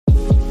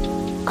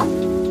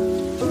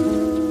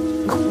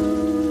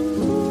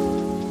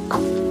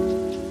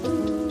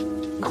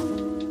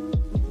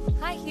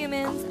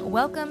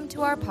Welcome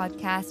to our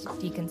podcast,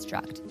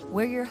 Deconstruct.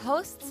 We're your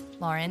hosts,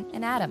 Lauren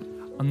and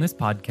Adam. On this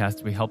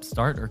podcast, we help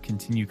start or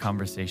continue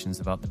conversations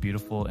about the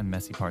beautiful and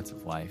messy parts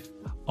of life.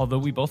 Although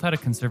we both had a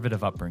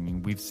conservative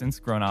upbringing, we've since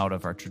grown out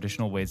of our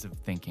traditional ways of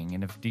thinking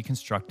and have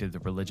deconstructed the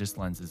religious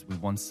lenses we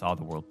once saw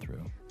the world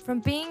through. From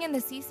being in the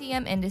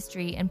CCM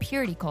industry and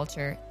purity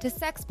culture to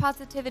sex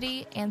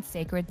positivity and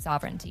sacred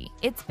sovereignty,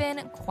 it's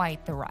been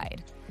quite the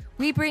ride.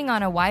 We bring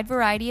on a wide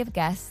variety of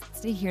guests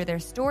to hear their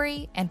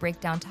story and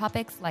break down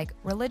topics like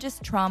religious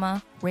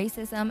trauma,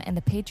 racism, and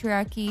the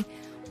patriarchy,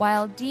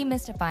 while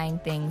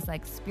demystifying things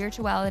like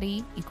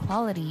spirituality,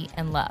 equality,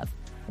 and love.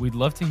 We'd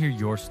love to hear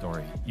your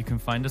story. You can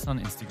find us on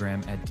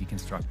Instagram at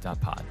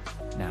deconstruct.pod.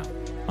 Now,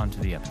 on to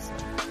the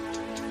episode.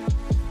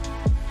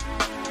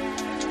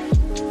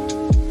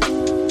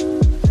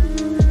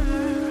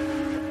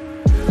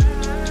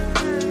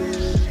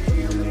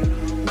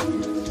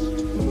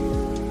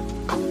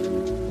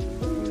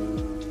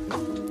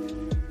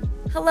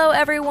 Hello,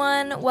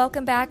 everyone.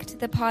 Welcome back to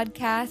the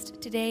podcast.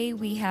 Today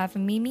we have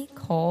Mimi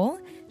Cole.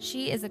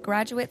 She is a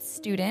graduate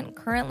student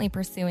currently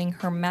pursuing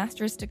her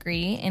master's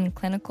degree in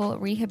clinical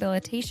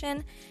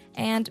rehabilitation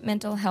and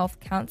mental health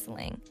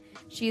counseling.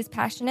 She is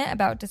passionate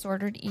about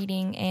disordered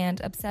eating and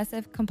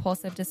obsessive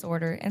compulsive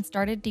disorder and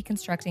started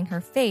deconstructing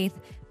her faith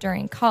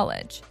during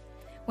college.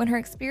 When her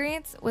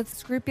experience with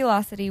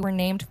scrupulosity were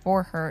named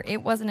for her,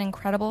 it was an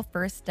incredible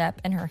first step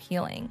in her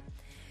healing.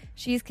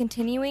 She's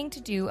continuing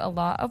to do a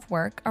lot of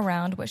work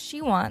around what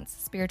she wants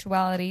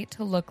spirituality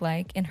to look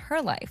like in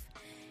her life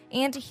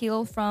and to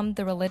heal from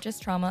the religious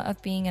trauma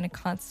of being in a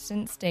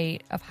constant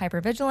state of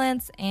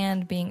hypervigilance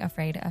and being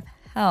afraid of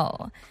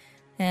hell.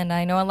 And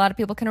I know a lot of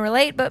people can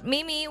relate, but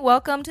Mimi,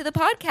 welcome to the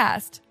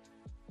podcast.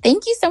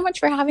 Thank you so much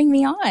for having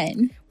me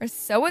on. We're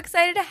so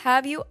excited to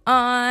have you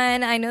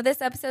on. I know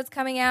this episode's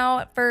coming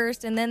out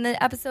first, and then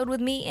the episode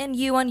with me and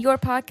you on your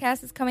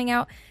podcast is coming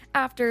out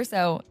after.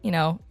 So,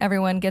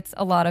 everyone gets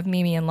a lot of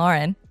Mimi and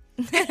Lauren.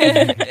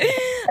 But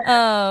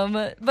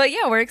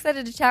yeah, we're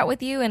excited to chat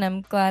with you, and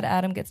I'm glad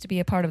Adam gets to be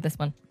a part of this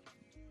one.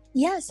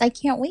 Yes, I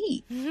can't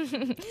wait.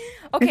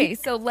 Okay,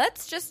 so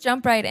let's just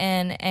jump right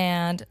in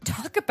and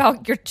talk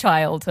about your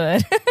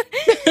childhood.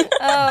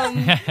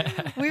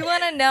 We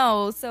want to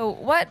know, so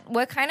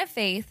what kind of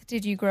faith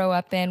did you grow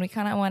up in? We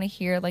kind of want to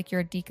hear like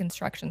your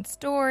deconstruction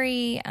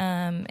story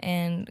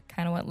and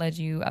kind of what led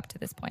you up to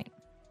this point.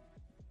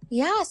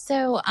 Yeah,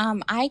 so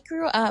I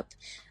grew up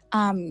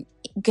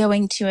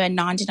going to a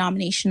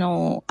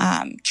non-denominational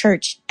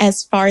church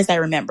as far as I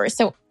remember.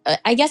 So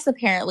I guess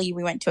apparently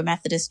we went to a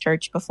Methodist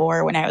church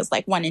before when I was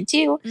like 1 and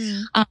 2.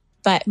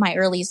 But my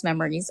earliest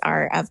memories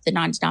are of the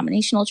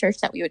non-denominational church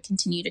that we would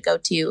continue to go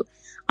to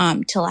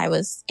till I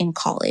was in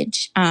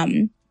college.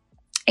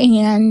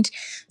 And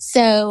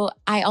so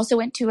I also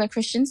went to a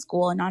Christian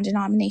school, a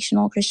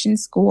non-denominational Christian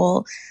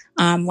school,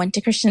 went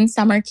to Christian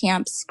summer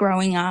camps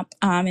growing up.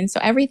 And so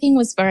everything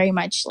was very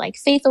much like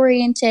faith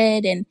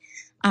oriented. And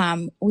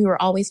we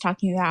were always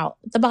talking about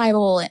the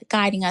Bible, and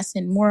guiding us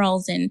in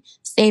morals and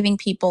saving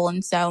people.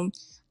 And so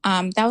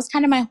that was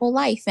kind of my whole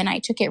life. And I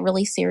took it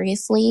really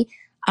seriously.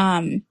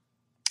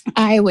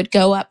 I would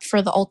go up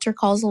for the altar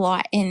calls a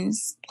lot and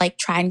like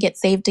try and get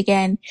saved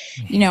again.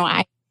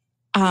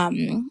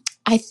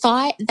 I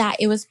thought that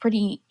it was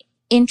pretty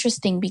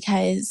interesting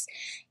because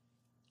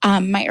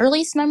my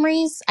earliest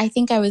memories, I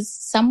think I was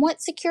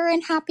somewhat secure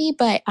and happy,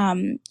 but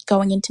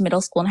going into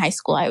middle school and high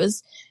school, I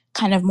was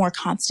kind of more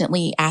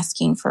constantly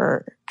asking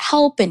for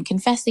help and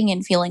confessing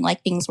and feeling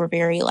like things were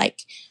very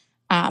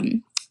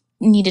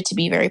needed to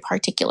be very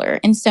particular.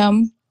 And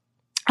so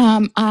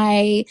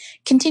I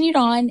continued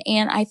on,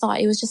 and I thought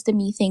it was just a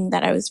me thing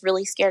that I was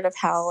really scared of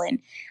hell. And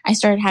I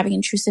started having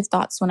intrusive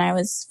thoughts when I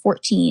was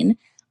 14,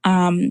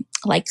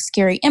 like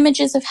scary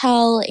images of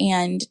hell.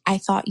 And I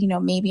thought,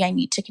 maybe I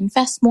need to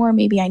confess more.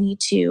 Maybe I need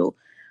to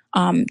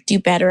do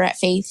better at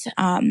faith.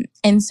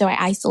 And so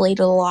I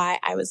isolated a lot.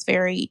 I was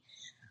very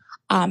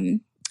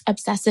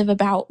obsessive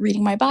about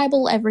reading my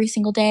Bible every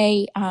single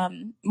day,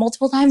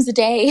 multiple times a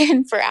day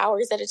and for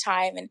hours at a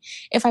time. And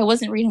if I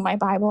wasn't reading my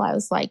Bible, I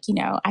was like,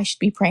 I should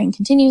be praying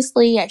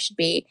continuously. I should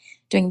be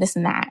doing this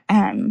and that.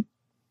 And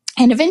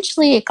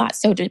eventually it got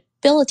so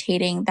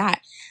debilitating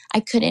that I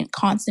couldn't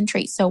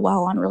concentrate so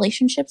well on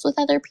relationships with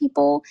other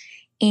people.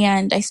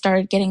 And I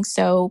started getting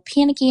so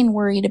panicky and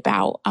worried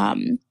about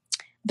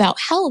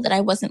hell that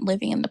I wasn't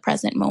living in the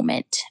present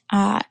moment.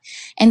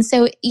 And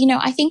so,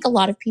 I think a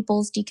lot of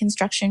people's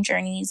deconstruction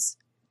journeys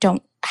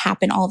don't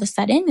happen all of a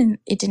sudden, and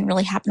it didn't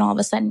really happen all of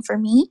a sudden for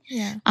me.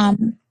 Yeah.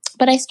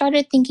 But I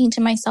started thinking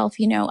to myself,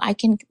 I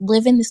can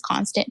live in this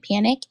constant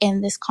panic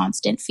and this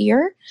constant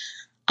fear,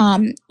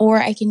 or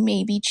I can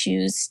maybe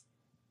choose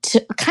to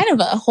kind of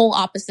a whole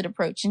opposite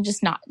approach and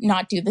just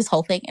not do this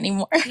whole thing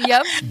anymore.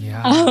 Yep.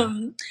 Yeah.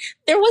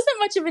 There wasn't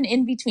much of an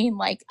in between.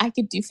 Like I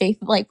could do faith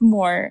like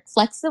more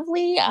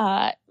flexibly,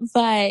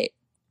 but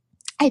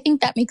I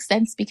think that makes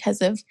sense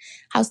because of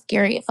how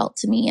scary it felt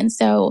to me. And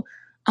so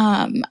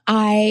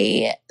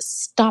I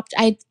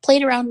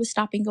played around with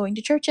stopping going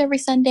to church every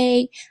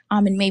Sunday,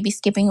 and maybe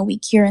skipping a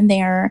week here and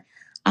there.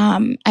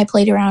 I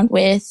played around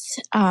with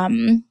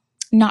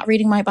not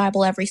reading my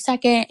Bible every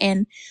second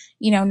and,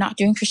 not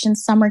doing Christian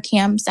summer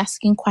camps,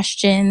 asking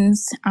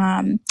questions.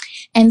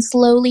 And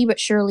slowly but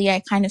surely,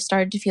 I kind of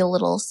started to feel a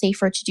little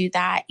safer to do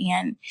that.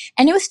 And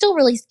it was still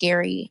really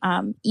scary,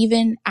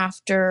 even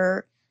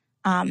after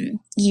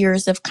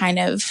years of kind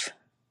of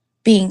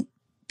being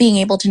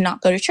able to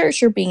not go to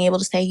church or being able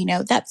to say,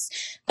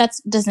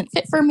 that's doesn't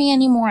fit for me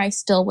anymore. I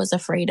still was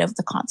afraid of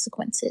the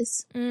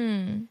consequences.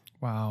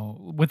 Wow.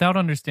 Without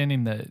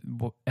understanding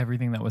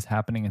everything that was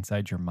happening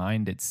inside your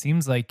mind, it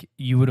seems like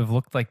you would have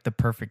looked like the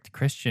perfect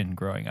Christian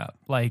growing up.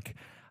 Like,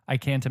 I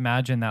can't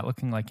imagine that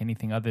looking like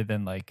anything other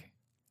than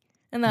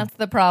and that's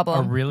the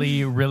problem. A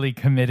really, really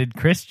committed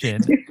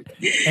Christian.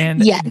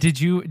 And yes.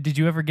 Did you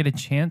ever get a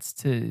chance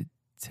to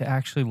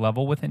actually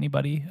level with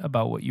anybody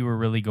about what you were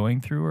really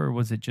going through, or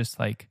was it just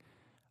like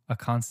a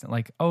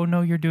constant oh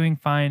no, you're doing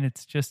fine,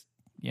 it's just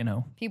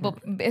people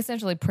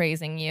essentially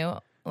praising you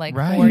right.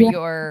 for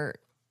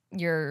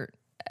your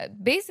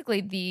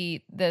basically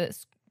the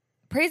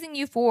praising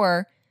you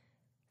for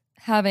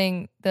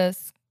having the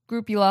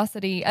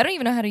scrupulosity. I don't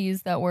even know how to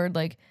use that word,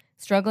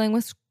 struggling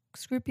with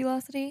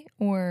scrupulosity,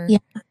 or you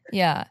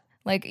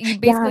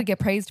basically get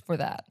praised for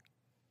that.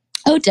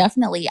 Oh,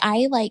 definitely.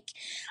 I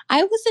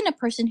wasn't a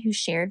person who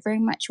shared very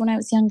much when I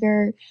was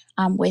younger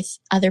with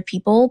other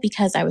people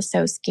because I was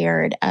so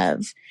scared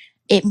of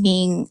it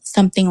being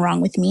something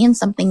wrong with me and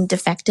something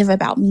defective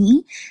about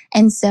me.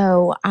 And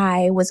so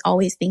I was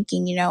always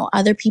thinking,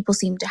 other people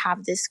seem to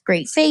have this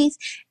great faith.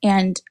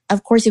 And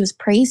of course, it was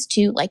praised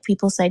too. Like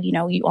people said,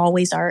 you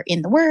always are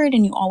in the word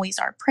and you always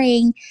are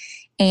praying.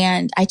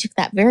 And I took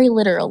that very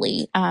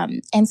literally.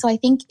 And so I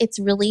think it's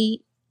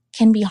really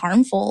can be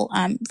harmful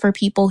for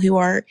people who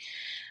are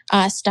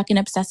stuck in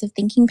obsessive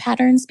thinking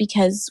patterns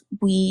because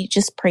we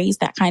just praise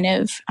that kind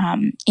of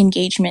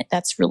engagement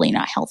that's really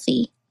not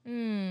healthy.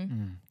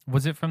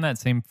 Was it from that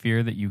same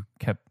fear that you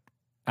kept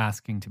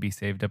asking to be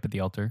saved up at the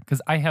altar?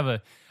 Because I have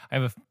a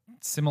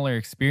similar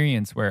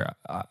experience where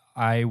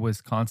I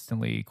was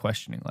constantly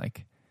questioning,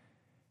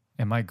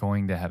 am I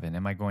going to heaven?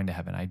 Am I going to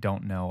heaven? I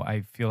don't know.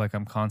 I feel like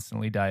I'm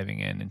constantly diving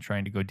in and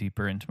trying to go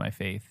deeper into my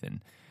faith,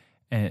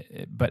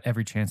 but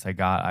every chance I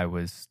got, I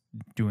was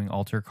doing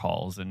altar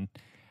calls, and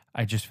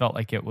I just felt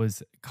like it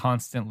was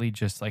constantly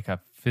just like a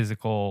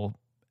physical,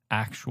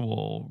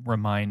 actual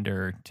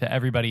reminder to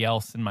everybody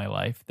else in my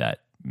life that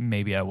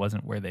maybe I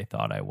wasn't where they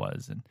thought I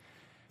was.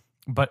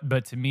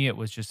 But to me, it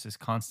was just this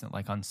constant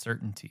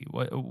uncertainty.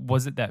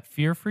 Was it that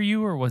fear for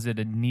you, or was it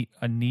a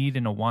need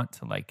and a want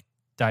to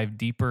dive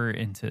deeper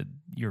into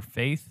your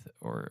faith,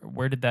 or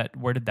where did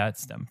that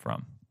stem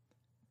from?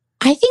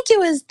 I think it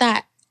was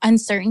that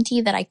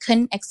uncertainty, that I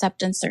couldn't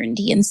accept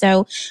uncertainty. And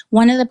so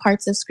one of the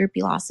parts of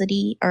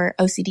scrupulosity or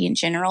OCD in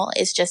general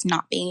is just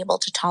not being able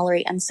to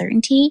tolerate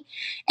uncertainty.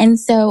 And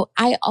so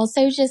I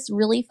also just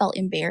really felt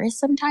embarrassed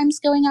sometimes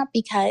going up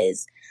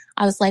because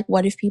I was like,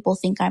 what if people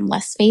think I'm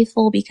less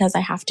faithful because I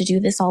have to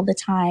do this all the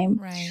time?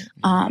 Right.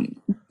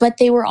 But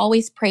they were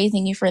always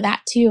praising you for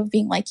that too, of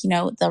being like,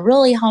 the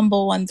really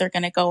humble ones are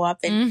going to go up.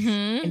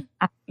 And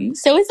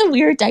so it's a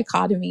weird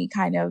dichotomy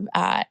kind of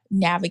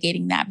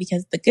navigating that,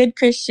 because the good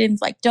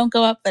Christians don't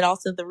go up, but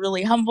also the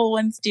really humble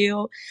ones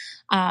do.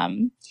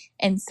 And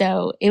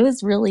so it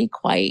was really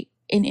quite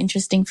an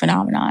interesting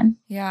phenomenon.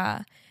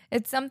 Yeah.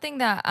 It's something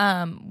that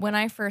when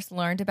I first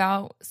learned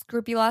about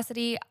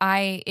scrupulosity,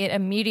 it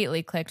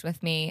immediately clicked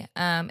with me.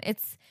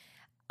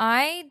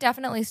 I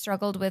definitely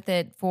struggled with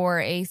it for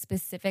a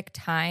specific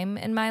time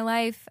in my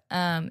life.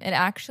 It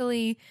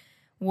actually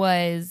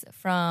was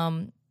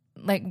from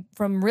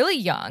really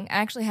young. I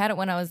actually had it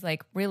when I was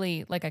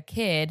really a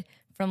kid,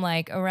 from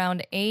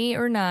around 8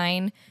 or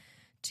 9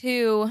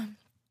 to,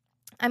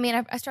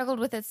 I struggled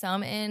with it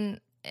some in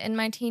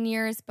my teen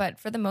years, but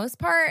for the most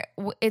part,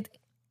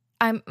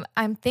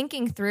 I'm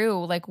thinking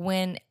through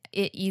when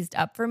it eased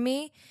up for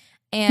me,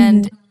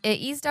 and it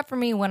eased up for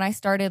me when I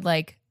started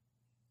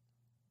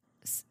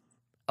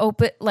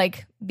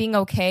being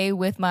okay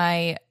with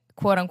my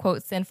quote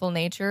unquote sinful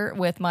nature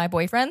with my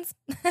boyfriends.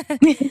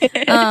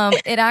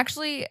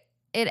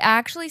 It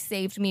actually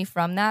saved me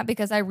from that,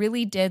 because I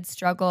really did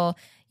struggle.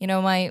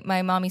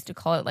 My mom used to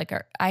call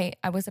it I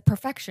was a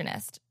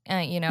perfectionist,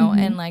 and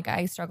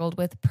I struggled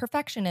with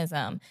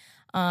perfectionism,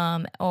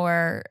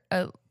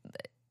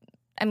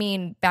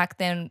 back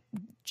then,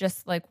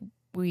 just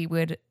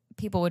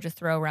people would just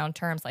throw around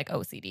terms like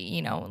OCD,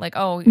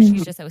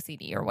 she's just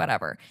OCD or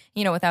whatever,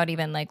 without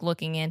even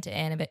looking into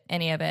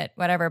any of it,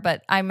 whatever.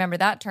 But I remember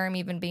that term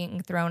even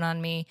being thrown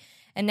on me.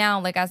 And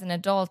now, as an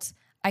adult,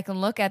 I can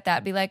look at that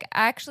and be like,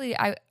 actually,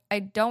 I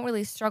don't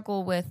really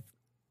struggle with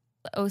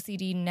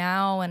OCD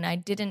now. And I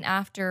didn't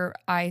after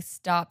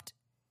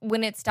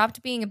when it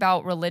stopped being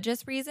about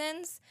religious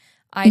reasons,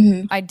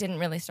 I didn't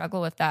really struggle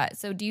with that.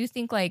 So do you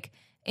think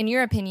in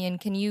your opinion,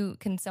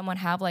 can someone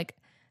have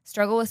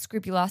struggle with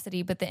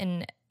scrupulosity, but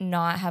then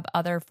not have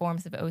other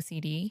forms of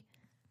OCD?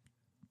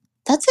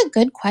 That's a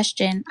good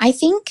question. I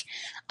think,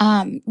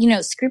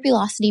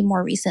 scrupulosity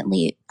more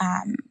recently,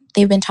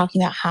 they've been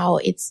talking about how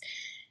it's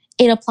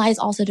it applies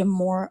also to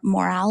more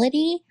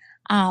morality.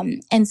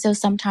 And so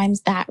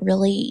sometimes that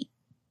really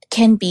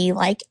can be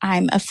like,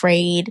 I'm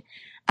afraid,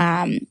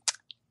 I'm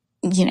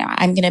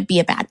going to be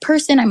a bad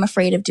person. I'm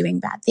afraid of doing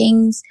bad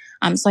things.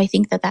 So I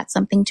think that that's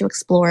something to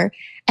explore.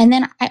 And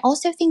then I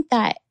also think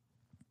that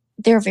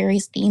there are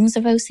various themes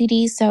of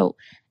OCD. So,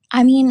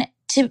 I mean,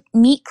 to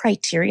meet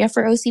criteria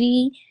for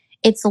OCD,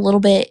 it's a little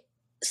bit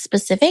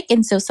specific.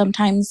 And so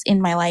sometimes in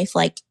my life,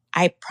 like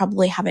I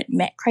probably haven't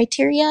met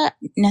criteria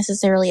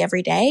necessarily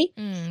every day.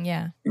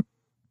 Yeah.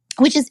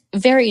 Which is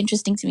very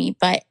interesting to me,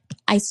 but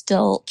I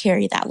still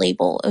carry that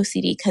label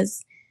OCD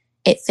because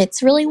it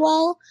fits really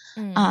well.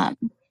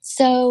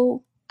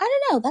 So I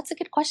don't know. That's a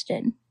good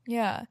question.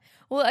 Yeah.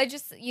 Well, I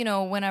just,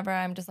 whenever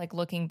I'm just like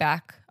looking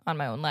back on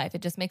my own life,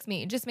 it just makes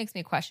me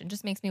question,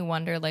 just makes me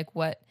wonder like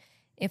what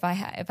if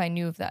I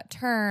knew of that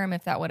term,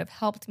 if that would have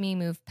helped me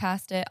move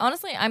past it.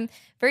 Honestly, I'm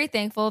very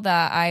thankful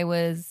that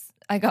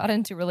I got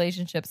into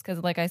relationships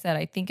because like I said,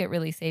 I think it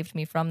really saved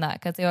me from that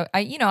because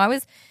I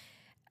was,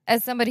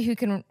 as somebody who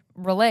can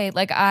relate,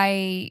 like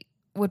I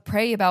would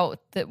pray about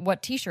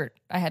what t-shirt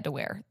I had to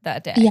wear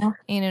that day. Yeah.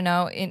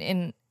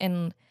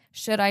 In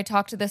should I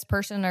talk to this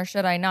person or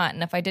should I not?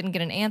 And if I didn't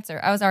get an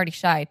answer, I was already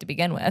shy to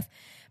begin with.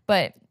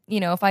 But,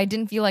 if I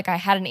didn't feel like I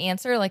had an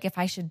answer, like if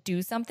I should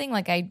do something,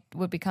 like I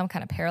would become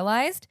kind of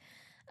paralyzed.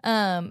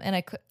 And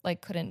I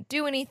couldn't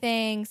do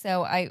anything.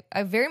 So I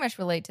very much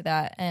relate to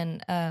that.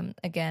 And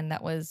again,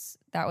 that was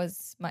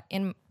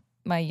in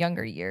my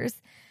younger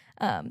years.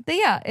 But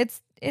yeah,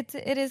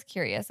 it is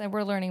curious. And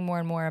we're learning more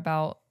and more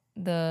about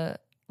the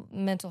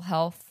mental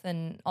health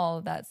and all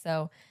of that.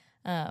 So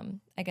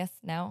I guess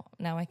now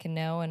I can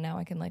know, and now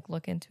I can like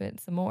look into it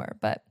some more.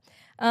 But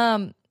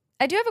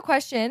I do have a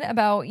question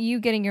about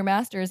you getting your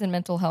master's in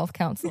mental health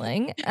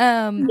counseling.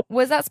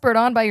 Was that spurred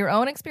on by your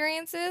own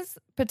experiences,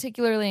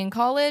 particularly in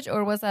college,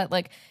 or was that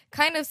like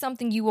kind of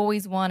something you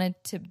always wanted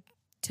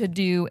to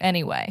do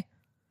anyway?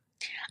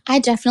 I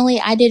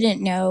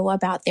didn't know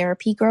about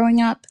therapy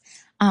growing up.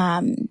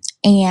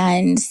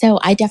 And so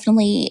I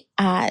definitely,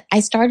 I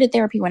started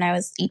therapy when I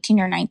was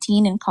 18 or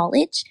 19 in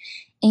college,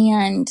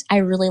 and I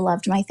really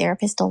loved my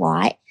therapist a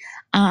lot.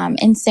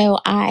 And so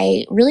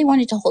I really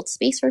wanted to hold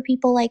space for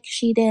people like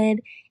she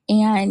did.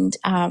 And,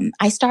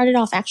 I started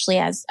off actually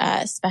as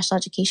a special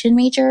education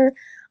major,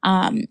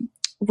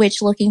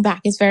 which looking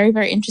back is very,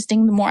 very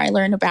interesting. The more I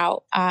learn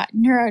about,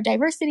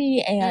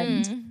 neurodiversity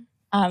and,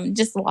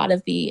 just a lot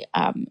of the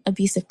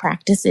abusive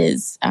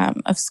practices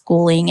of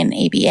schooling and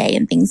ABA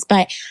and things.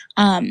 But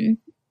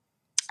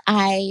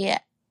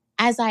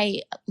as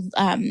I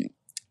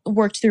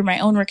worked through my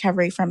own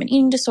recovery from an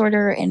eating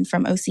disorder and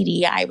from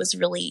OCD, I was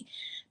really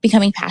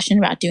becoming passionate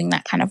about doing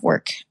that kind of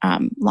work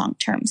long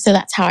term. So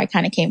that's how I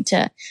kind of came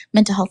to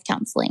mental health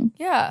counseling.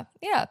 Yeah,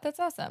 that's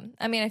awesome.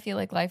 I mean, I feel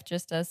like life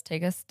just does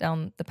take us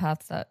down the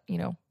paths that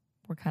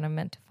we're kind of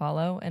meant to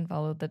follow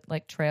the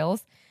like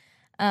trails.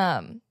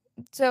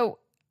 So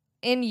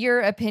in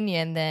your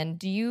opinion, then,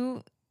 do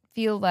you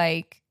feel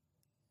like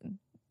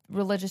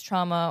religious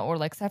trauma or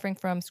like suffering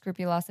from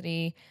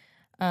scrupulosity,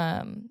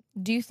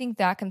 do you think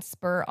that can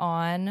spur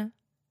on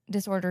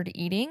disordered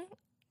eating,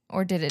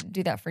 or did it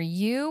do that for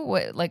you?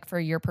 What, like for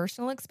your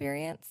personal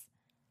experience?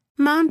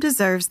 Mom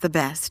deserves the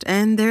best,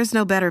 and there's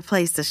no better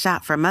place to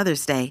shop for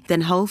Mother's Day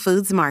than Whole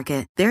Foods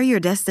Market. They're your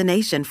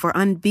destination for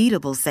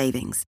unbeatable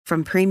savings,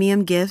 from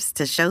premium gifts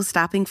to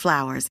show-stopping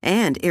flowers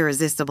and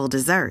irresistible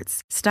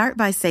desserts. Start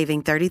by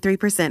saving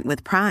 33%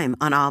 with Prime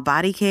on all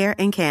body care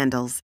and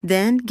candles.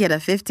 Then get a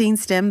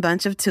 15-stem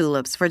bunch of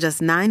tulips for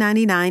just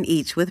 $9.99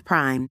 each with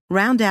Prime.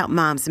 Round out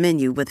Mom's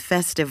menu with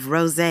festive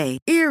rosé,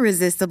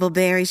 irresistible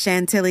berry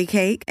chantilly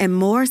cake, and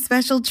more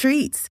special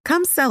treats.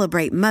 Come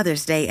celebrate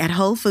Mother's Day at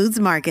Whole Foods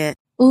Market.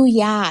 Oh,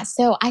 yeah.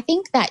 So I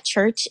think that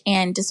church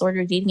and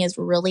disordered eating is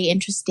really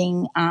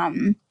interesting.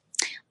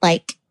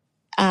 Like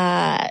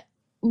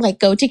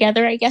go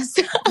together, I guess.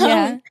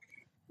 Yeah.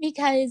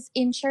 Because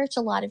in church,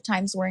 a lot of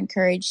times we're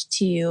encouraged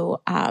to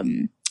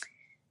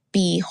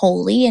be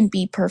holy and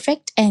be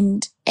perfect.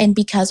 And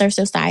because our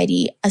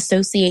society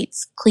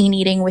associates clean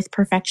eating with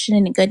perfection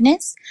and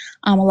goodness,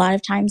 a lot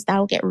of times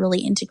that'll get really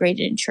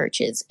integrated in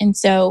churches. And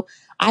so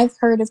I've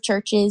heard of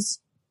churches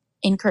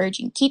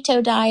encouraging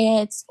keto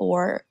diets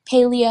or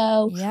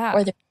paleo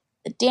or the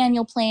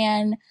Daniel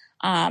plan.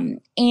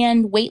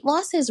 And weight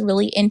loss is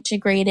really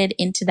integrated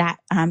into that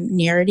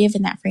narrative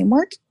and that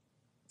framework.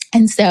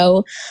 And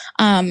so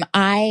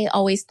I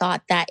always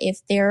thought that if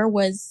there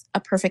was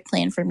a perfect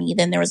plan for me,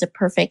 then there was a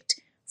perfect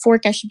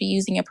fork I should be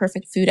using, a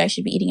perfect food I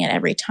should be eating at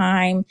every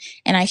time,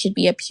 and I should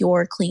be a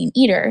pure, clean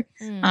eater.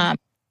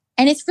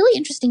 And it's really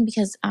interesting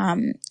because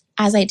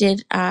as I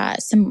did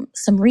some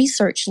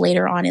research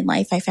later on in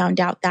life, I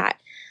found out that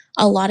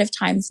a lot of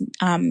times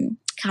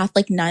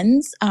Catholic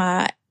nuns,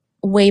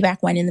 way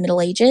back when in the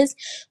Middle Ages,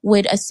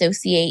 would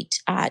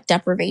associate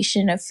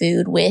deprivation of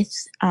food with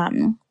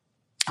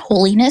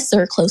holiness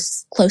or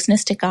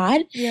closeness to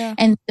God. Yeah.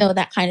 And so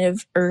that kind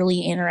of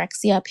early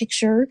anorexia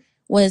picture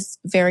was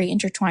very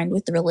intertwined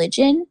with the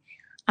religion.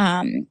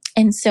 And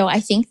so I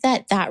think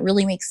that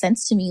really makes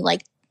sense to me.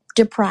 Like,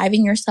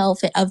 depriving yourself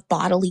of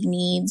bodily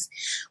needs,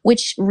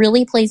 which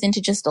really plays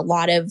into just a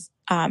lot of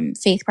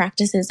faith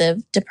practices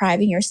of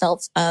depriving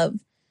yourself of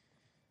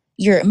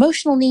your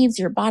emotional needs,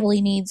 your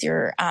bodily needs,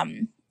 your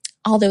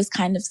all those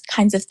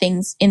kinds of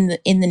things in the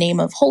name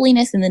of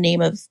holiness, in the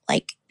name of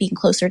like being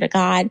closer to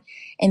God.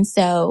 And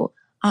so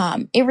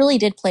it really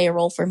did play a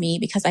role for me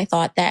because I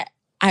thought that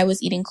I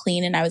was eating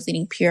clean and I was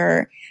eating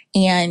pure.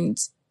 And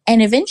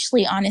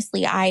eventually,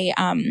 honestly, I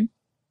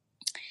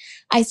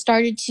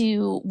started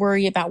to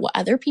worry about what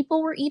other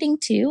people were eating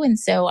too. And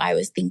so I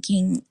was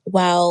thinking,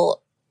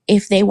 well,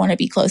 if they want to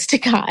be close to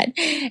God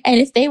and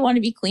if they want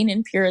to be clean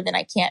and pure, then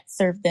I can't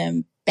serve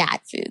them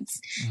bad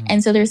foods. Mm-hmm.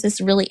 And so there's this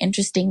really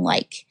interesting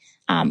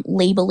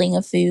labeling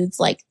of foods,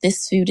 like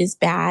this food is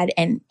bad,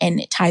 and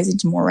it ties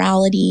into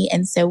morality.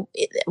 And so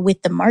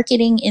with the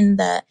marketing in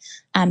the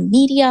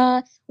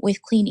media,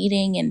 with clean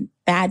eating and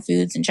bad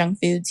foods and junk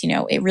foods,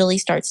 it really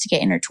starts to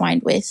get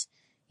intertwined with,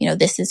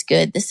 this is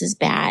good, this is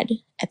bad,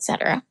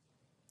 etc.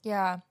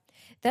 Yeah,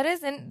 that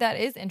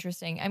is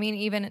interesting. I mean,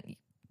 even,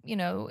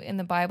 in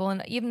the Bible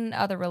and even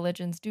other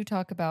religions do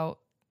talk about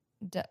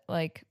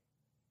like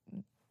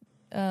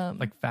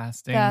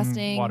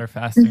fasting, water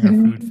fasting, or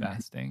food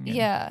fasting.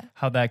 Yeah.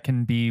 How that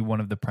can be one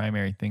of the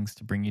primary things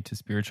to bring you to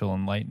spiritual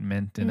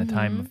enlightenment in a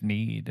time of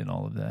need and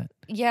all of that.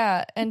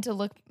 Yeah. And to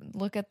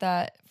look at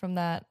that from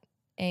that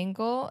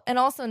angle. And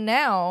also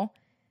now,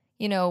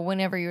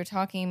 whenever you're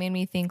talking, it made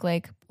me think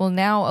like, well,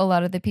 now a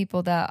lot of the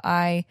people that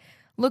I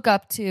look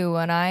up to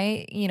and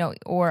I,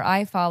 or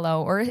I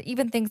follow, or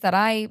even things that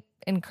I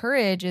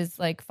encourage is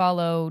like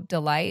follow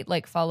delight,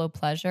 like follow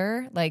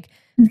pleasure, like,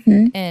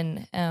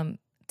 and,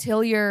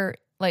 till you're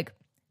like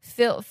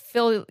fill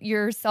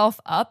yourself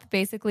up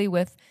basically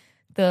with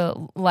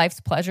the life's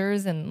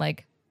pleasures and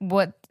like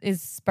what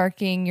is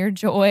sparking your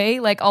joy,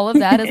 like all of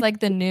that is like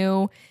the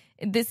new.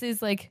 This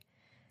is like,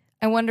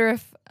 I wonder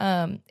if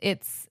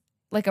it's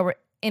like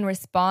in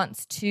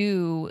response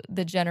to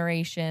the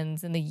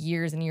generations and the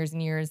years and years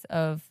and years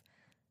of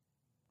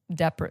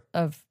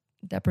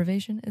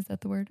deprivation. Is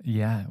that the word?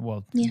 Yeah.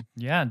 Well.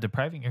 Yeah.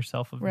 Depriving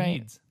yourself of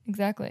needs.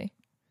 Exactly.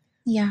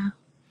 Yeah.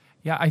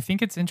 Yeah, I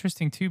think it's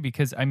interesting too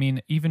because, I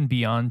mean, even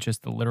beyond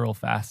just the literal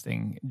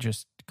fasting,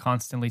 just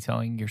constantly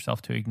telling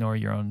yourself to ignore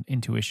your own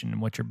intuition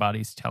and what your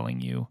body's telling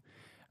you.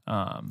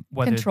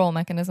 Control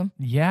mechanism.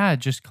 Yeah,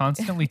 just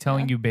constantly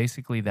telling you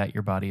basically that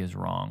your body is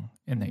wrong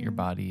and that your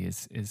body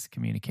is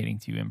communicating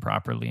to you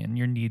improperly and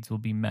your needs will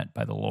be met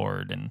by the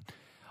Lord, and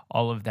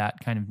all of that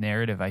kind of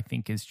narrative, I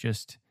think, is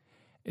just...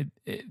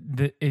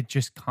 It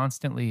just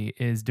constantly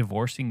is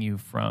divorcing you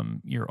from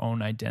your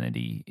own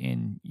identity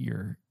in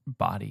your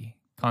body.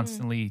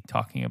 Constantly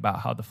talking about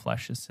how the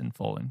flesh is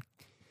sinful and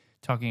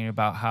talking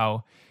about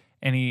how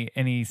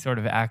any sort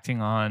of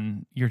acting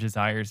on your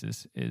desires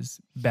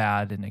is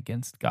bad and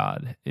against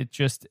God.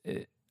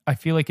 I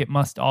feel like it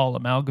must all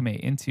amalgamate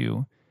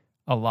into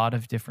a lot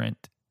of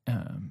different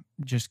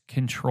just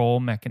control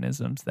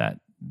mechanisms that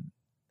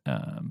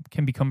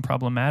can become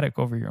problematic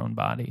over your own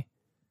body.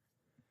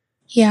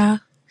 Yeah.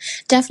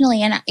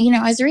 Definitely. And, I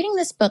was reading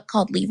this book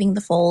called Leaving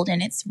the Fold,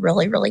 and it's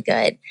really, really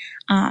good.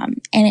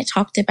 And it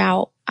talked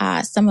about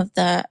some of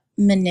the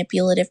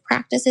manipulative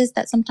practices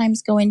that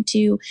sometimes go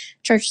into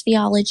church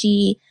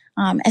theology,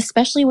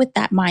 especially with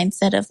that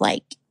mindset of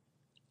like,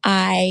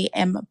 I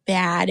am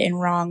bad and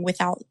wrong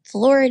without the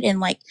Lord, and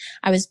like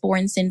I was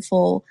born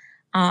sinful,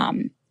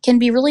 can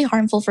be really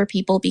harmful for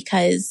people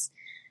because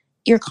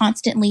you're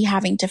constantly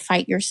having to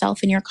fight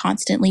yourself and you're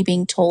constantly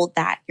being told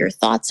that your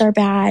thoughts are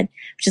bad,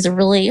 which is a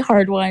really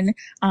hard one.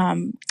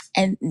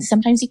 And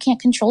sometimes you can't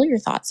control your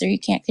thoughts or you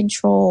can't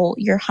control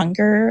your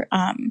hunger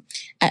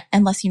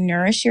unless you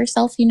nourish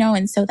yourself,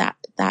 and so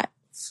that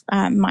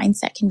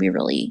mindset can be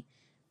really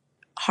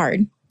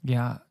hard.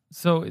 Yeah.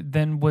 So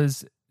then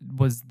was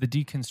the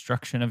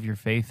deconstruction of your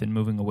faith and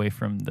moving away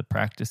from the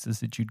practices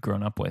that you'd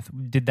grown up with,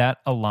 did that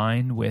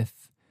align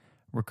with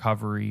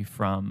recovery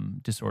from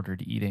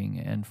disordered eating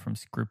and from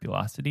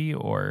scrupulosity,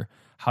 or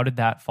how did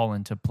that fall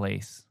into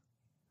place?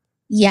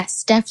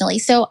 Yes, definitely.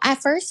 So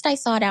at first I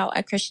sought out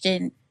a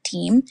Christian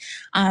team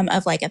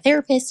of like a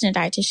therapist and a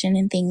dietitian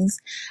and things.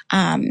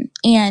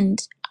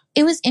 And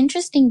it was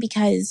interesting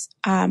because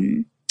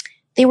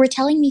they were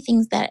telling me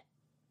things that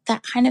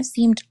kind of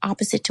seemed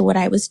opposite to what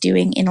I was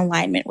doing, in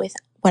alignment with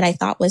what I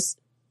thought was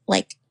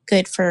like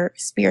good for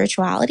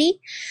spirituality,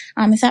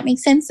 if that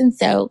makes sense. And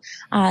so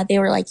they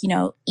were like,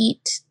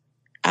 eat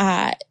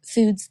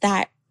foods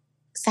that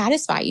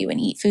satisfy you and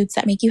eat foods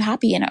that make you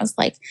happy. And I was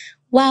like,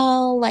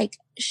 well, like,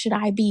 should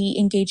I be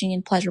engaging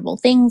in pleasurable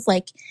things?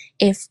 Like,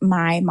 if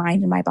my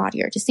mind and my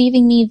body are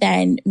deceiving me,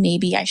 then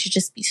maybe I should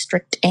just be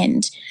strict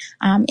and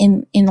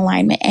in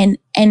alignment.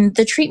 And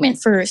the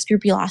treatment for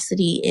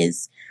scrupulosity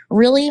is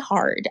really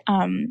hard.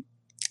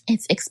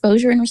 It's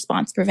exposure and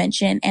response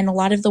prevention. And a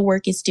lot of the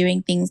work is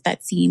doing things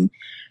that seem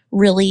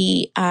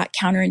really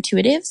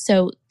counterintuitive.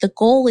 So the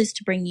goal is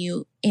to bring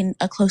you in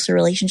a closer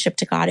relationship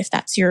to God, if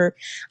that's your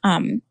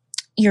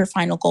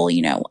final goal,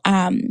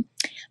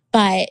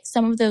 But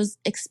some of those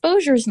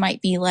exposures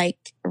might be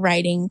like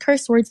writing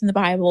curse words in the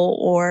Bible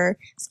or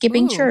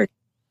skipping Ooh. church,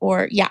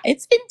 or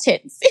it's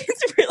intense.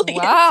 It's really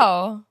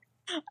Wow.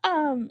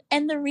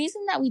 and the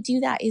reason that we do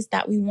that is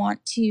that we want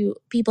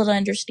people to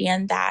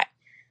understand that,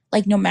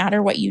 like, no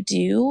matter what you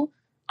do,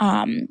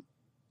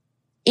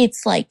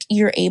 it's like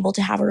you're able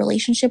to have a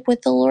relationship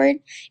with the Lord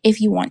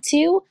if you want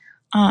to.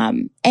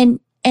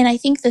 And I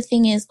think the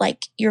thing is,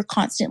 like, you're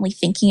constantly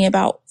thinking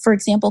about, for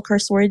example,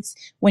 curse words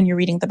when you're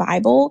reading the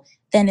Bible,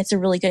 then it's a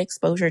really good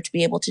exposure to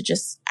be able to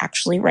just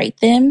actually write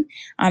them.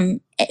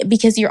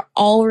 Because you're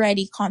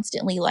already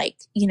constantly like,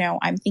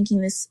 I'm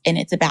thinking this and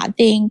it's a bad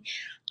thing.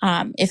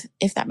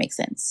 If that makes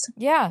sense.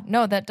 Yeah,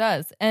 no, that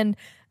does. And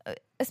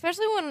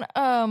especially when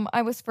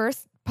I was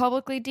first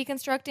publicly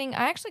deconstructing,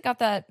 I actually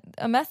got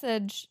a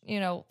message,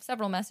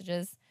 several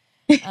messages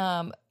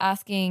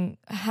asking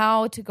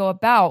how to go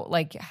about,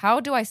 like, how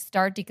do I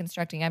start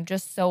deconstructing? I'm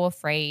just so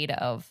afraid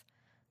of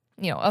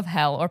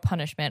hell or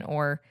punishment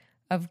or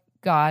of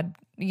God,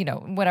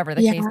 whatever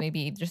the case may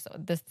be, just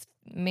this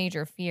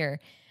major fear.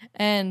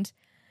 And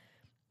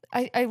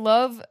I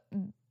love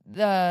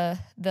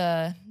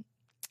the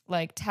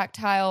like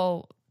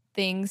tactile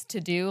things to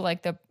do,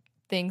 like the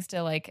things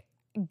to like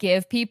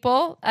give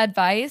people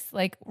advice,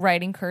 like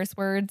writing curse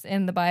words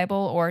in the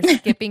Bible or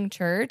skipping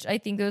church. I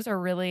think those are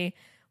really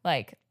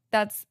like,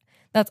 that's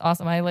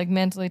awesome. I like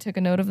mentally took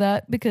a note of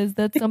that because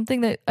that's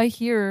something that I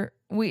hear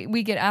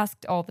we get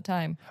asked all the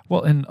time.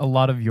 Well, and a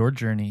lot of your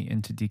journey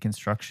into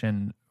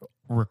deconstruction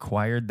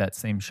required that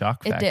same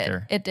shock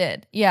factor. It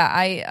did. Yeah,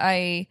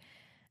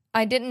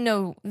 I didn't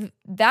know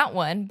that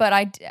one, but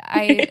I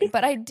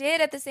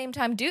did at the same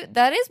time do.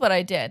 That is what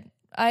I did.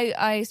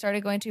 I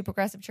started going to a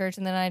progressive church,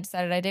 and then I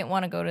decided I didn't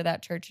want to go to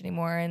that church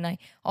anymore. And I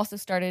also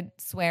started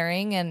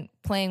swearing and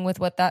playing with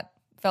what that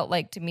felt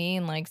like to me,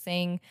 and like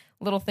saying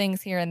little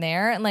things here and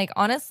there. And like,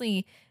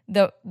 honestly,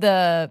 the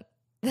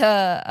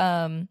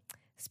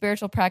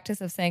spiritual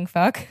practice of saying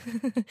fuck,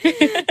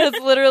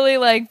 it's literally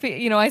like,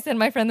 I send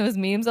my friend those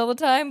memes all the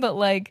time, but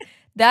like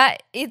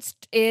that, it's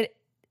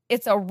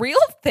a real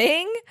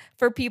thing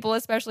for people,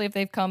 especially if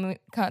they're coming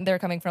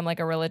from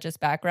like a religious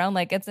background.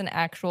 Like, it's an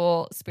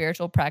actual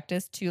spiritual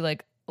practice to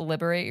like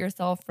liberate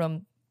yourself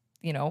from,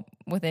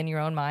 within your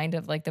own mind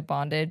of like the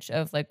bondage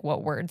of like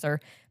what words are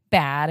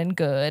bad and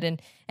good.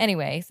 And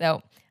anyway,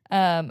 so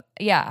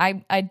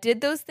I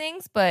did those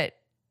things, but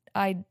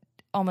I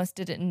almost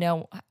didn't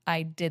know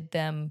I did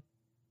them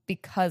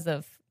because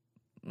of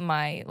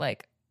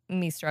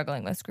me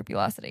struggling with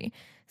scrupulosity.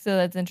 So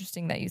that's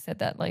interesting that you said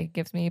that. Like,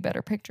 gives me a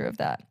better picture of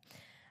that.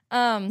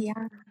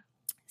 Yeah.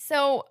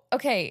 So,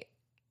 okay,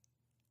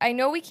 I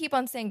know we keep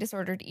on saying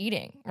disordered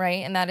eating,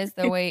 right? And that is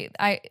the way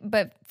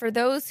but for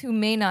those who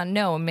may not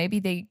know, maybe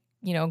they,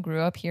 grew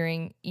up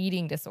hearing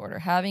eating disorder,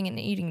 having an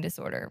eating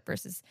disorder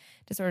versus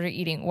disordered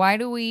eating.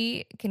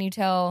 Can you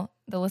tell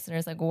the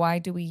listeners, like, why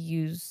do we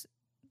use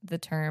the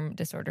term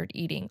disordered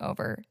eating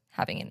over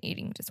having an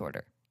eating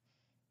disorder?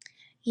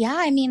 Yeah,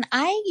 I mean,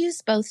 I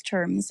use both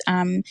terms.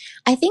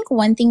 I think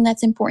one thing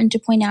that's important to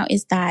point out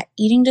is that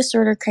eating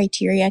disorder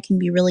criteria can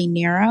be really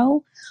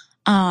narrow.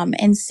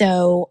 And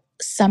so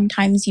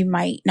sometimes you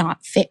might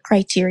not fit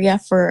criteria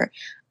for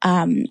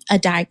a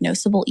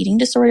diagnosable eating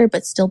disorder,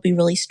 but still be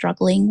really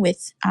struggling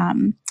with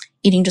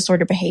eating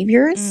disorder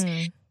behaviors.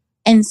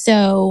 And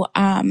so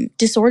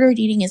disordered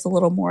eating is a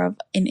little more of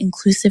an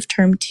inclusive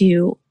term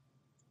to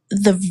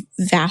the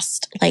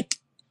vast, like,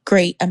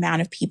 great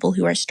amount of people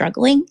who are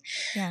struggling.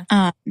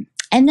 Yeah.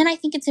 And then I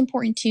think it's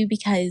important too,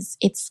 because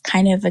it's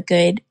kind of a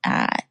good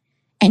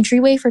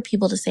entryway for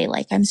people to say,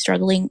 like, I'm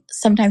struggling.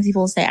 Sometimes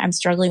people say I'm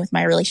struggling with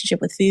my relationship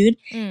with food.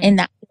 And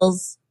that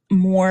feels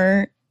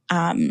more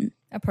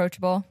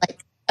approachable.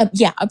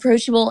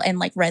 Approachable and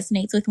like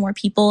resonates with more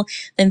people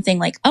than saying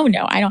like, oh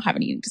no, I don't have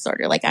an eating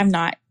disorder. Like, I'm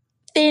not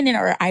thin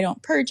or I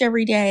don't purge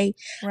every day.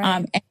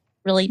 Right. And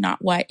really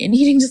not what an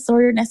eating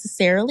disorder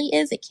necessarily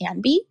is. It can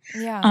be.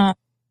 Yeah.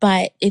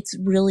 But it's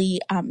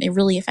really, it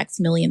really affects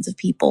millions of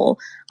people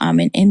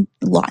in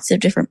lots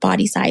of different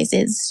body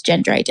sizes,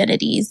 gender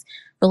identities,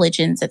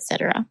 religions,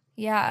 etc.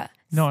 Yeah.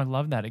 No, I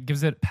love that. It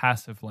gives it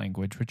passive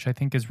language, which I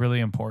think is really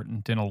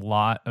important in a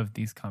lot of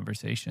these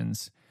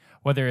conversations.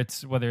 Whether it's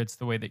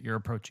the way that you're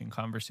approaching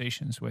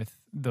conversations with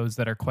those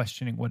that are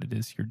questioning what it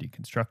is you're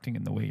deconstructing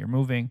and the way you're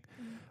moving,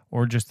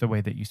 or just the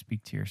way that you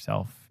speak to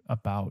yourself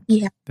about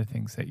the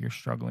things that you're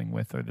struggling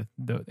with,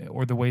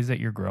 or the ways that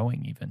you're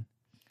growing even.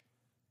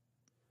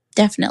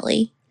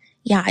 Definitely.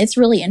 Yeah, it's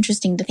really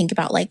interesting to think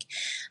about like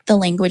the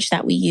language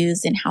that we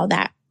use and how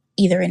that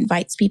either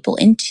invites people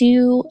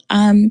into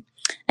a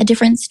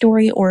different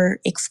story or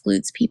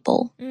excludes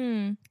people.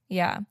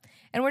 Yeah.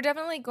 And we're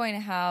definitely going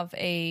to have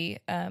a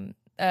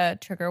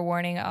trigger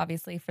warning,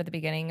 obviously, for the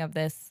beginning of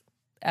this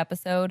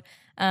episode,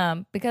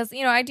 because,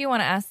 I do want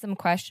to ask some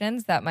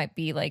questions that might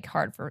be like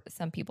hard for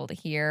some people to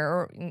hear,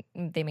 or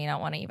they may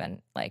not want to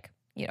even like,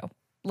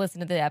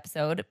 listen to the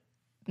episode,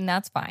 and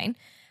that's fine.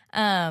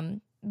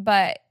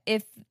 But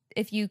if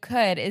you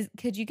could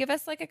you give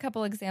us like a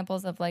couple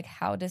examples of like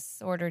how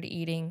disordered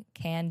eating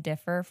can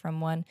differ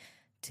from one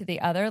to the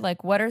other?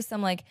 Like, what are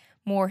some like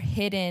more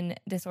hidden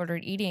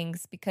disordered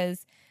eatings?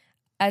 Because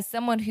as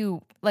someone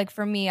who, like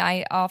for me,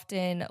 I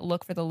often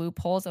look for the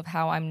loopholes of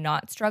how I'm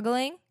not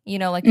struggling. You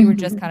know, like you were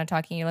just kind of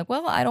talking, you're like,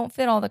 well, I don't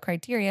fit all the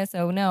criteria,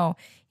 so no,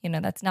 you know,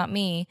 that's not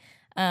me.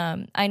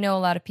 I know a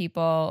lot of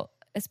people,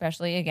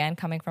 especially again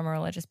coming from a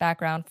religious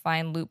background,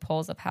 find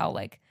loopholes of how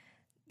like,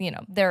 you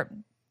know,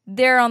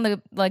 they're on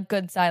the like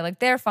good side, like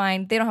they're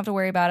fine, they don't have to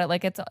worry about it,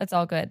 like it's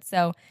all good.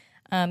 So,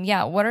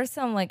 yeah, what are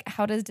some like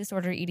how does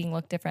disordered eating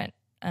look different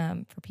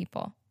for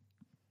people?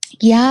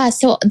 Yeah.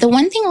 So the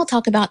one thing I'll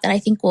talk about that I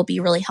think will be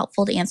really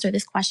helpful to answer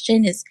this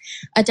question is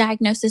a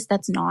diagnosis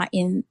that's not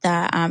in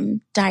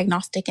the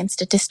diagnostic and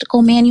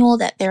statistical manual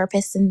that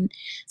therapists and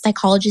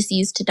psychologists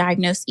use to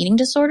diagnose eating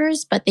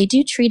disorders, but they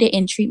do treat it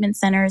in treatment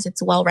centers.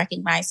 It's well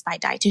recognized by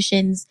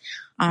dietitians,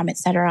 et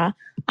cetera.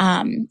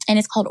 And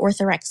it's called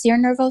orthorexia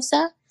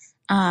nervosa.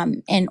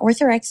 And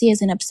orthorexia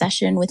is an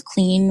obsession with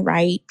clean,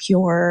 right,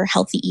 pure,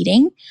 healthy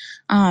eating.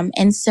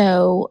 And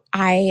so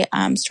I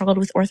struggled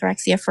with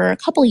orthorexia for a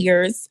couple of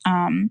years,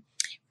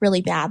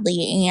 really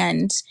badly.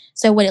 And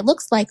so what it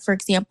looks like, for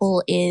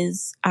example,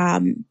 is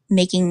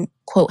making,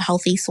 quote,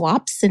 healthy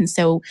swaps. And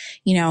so,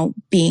 you know,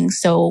 being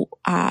so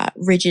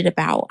rigid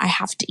about I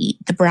have to eat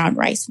the brown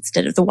rice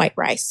instead of the white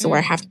rice, or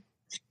I have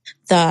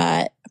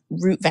the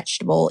root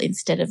vegetable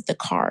instead of the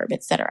carb,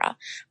 et cetera.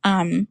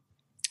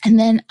 And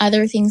then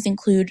other things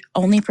include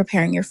only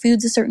preparing your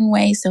foods a certain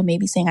way. So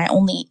maybe saying I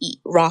only eat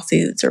raw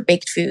foods or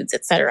baked foods,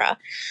 et cetera.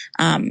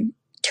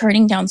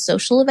 Turning down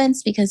social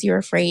events because you're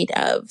afraid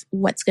of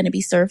what's going to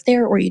be served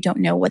there, or you don't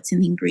know what's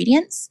in the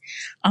ingredients.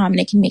 And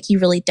it can make you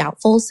really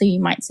doubtful. So you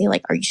might say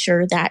like, are you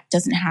sure that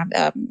doesn't have,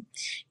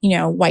 you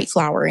know, white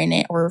flour in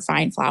it or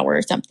refined flour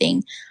or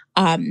something?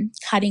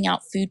 Cutting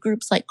out food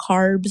groups like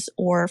carbs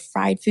or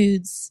fried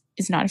foods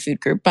is not a food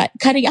group, but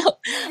cutting out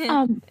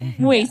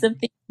ways of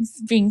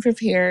things being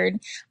prepared,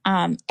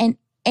 and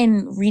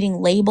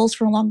reading labels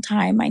for a long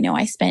time. I know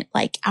I spent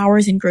like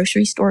hours in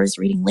grocery stores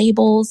reading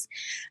labels,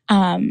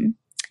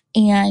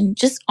 and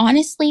just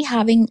honestly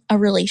having a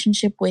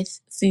relationship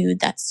with food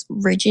that's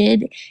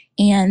rigid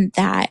and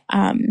that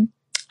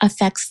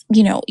affects,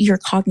 you know, your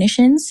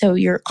cognition. So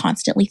you're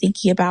constantly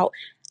thinking about,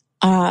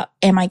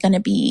 am I going to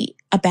be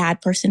a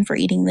bad person for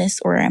eating this,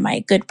 or am I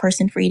a good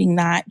person for eating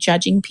that?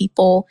 Judging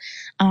people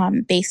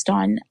based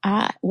on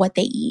what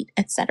they eat,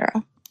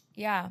 etc.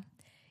 Yeah,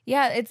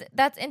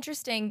 that's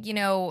interesting. You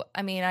know,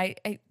 I mean, I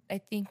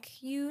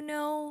think you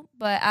know,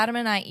 but Adam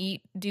and I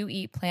do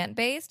eat plant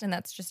based, and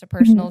that's just a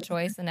personal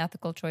choice, an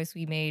ethical choice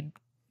we made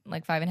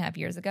like 5.5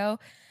 years ago.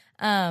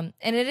 And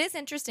it is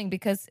interesting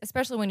because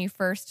especially when you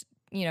first,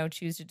 you know,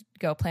 choose to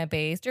go plant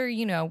based or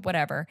you know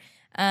whatever.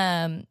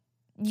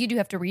 You do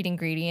have to read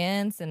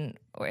ingredients and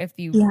or if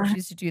you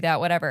choose to do that,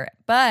 whatever.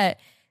 But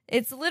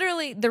it's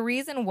literally the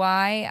reason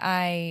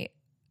why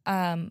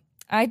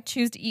I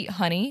choose to eat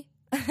honey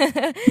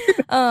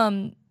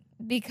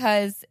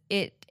because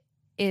it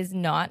is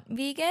not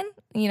vegan.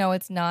 You know,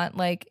 it's not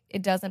like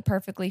it doesn't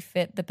perfectly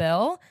fit the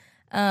bill.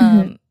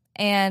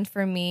 And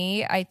for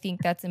me, I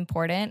think that's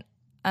important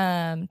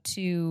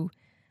to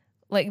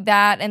like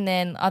that. And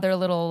then other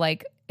little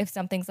like if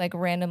something's like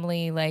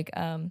randomly like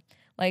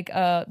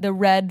the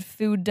red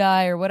food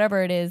dye or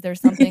whatever it is,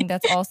 there's something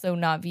that's also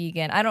not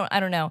vegan. I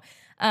don't know.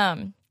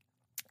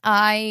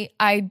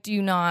 I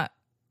do not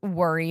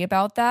worry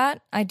about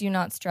that. I do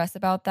not stress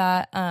about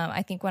that.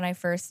 I think when I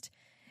first,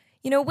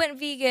 you know, went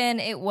vegan,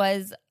 it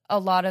was a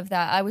lot of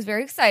that. I was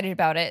very excited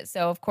about it.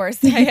 So of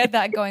course I had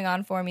that going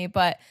on for me,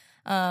 but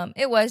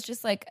it was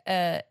just like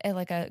a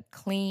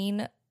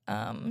clean,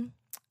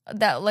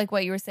 that like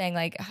what you were saying,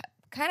 like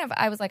kind of,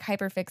 I was like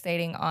hyper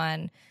fixating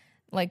on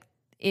like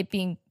it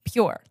being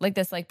pure, like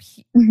this, like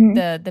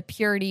the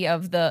purity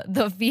of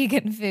the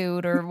vegan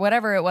food or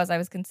whatever it was I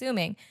was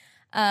consuming.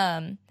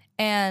 And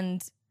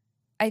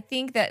I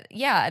think that,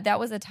 yeah, that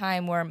was a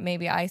time where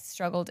maybe I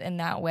struggled in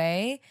that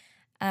way.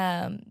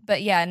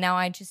 But yeah, now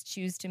I just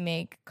choose to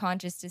make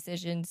conscious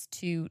decisions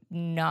to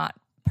not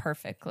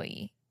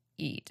perfectly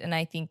eat. And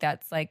I think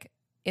that's like,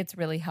 it's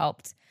really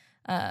helped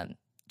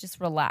just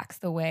relax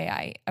the way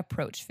I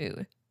approach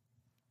food.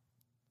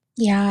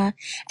 Yeah.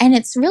 And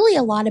it's really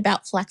a lot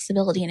about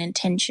flexibility and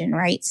intention,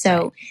 right?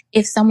 So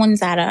if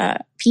someone's at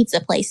a pizza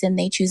place and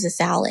they choose a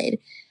salad,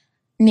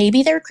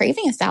 maybe they're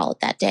craving a salad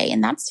that day,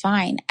 and that's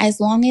fine.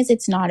 As long as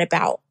it's not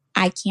about,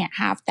 I can't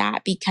have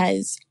that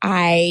because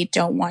I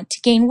don't want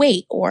to gain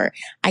weight, or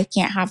I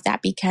can't have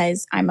that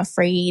because I'm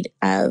afraid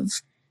of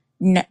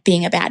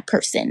being a bad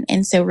person.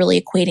 And so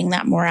really equating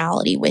that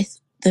morality with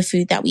the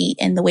food that we eat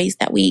and the ways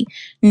that we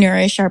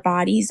nourish our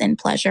bodies and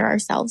pleasure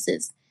ourselves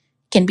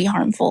can be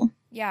harmful.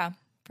 Yeah,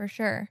 for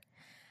sure.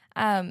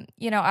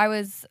 You know,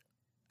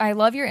 I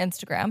love your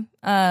Instagram.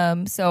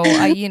 So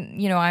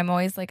you know, I'm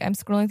always like, I'm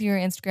scrolling through your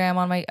Instagram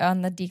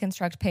on the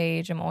Deconstruct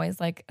page. I'm always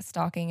like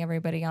stalking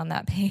everybody on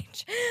that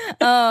page.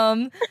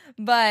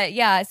 But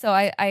yeah, so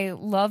I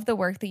love the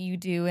work that you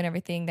do and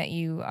everything that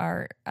you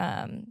are,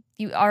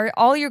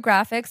 all your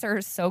graphics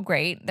are so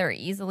great.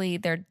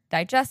 They're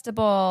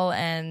digestible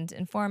and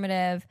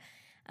informative.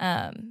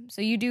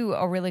 So you do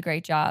a really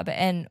great job.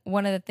 And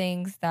one of the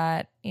things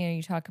that,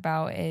 you talk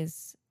about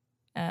is,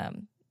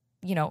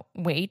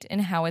 weight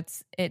and how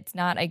it's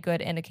not a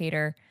good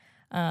indicator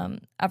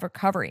of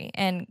recovery.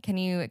 And can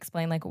you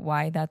explain like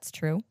why that's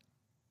true?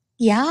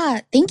 Yeah,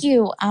 thank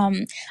you.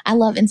 I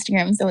love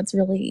Instagram, so it's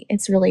really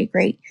a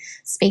great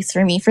space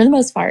for me for the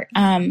most part.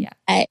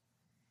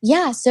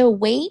 So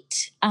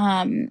weight,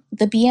 the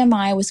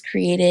BMI was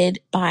created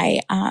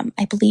by,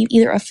 I believe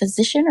either a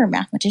physician or a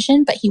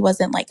mathematician, but he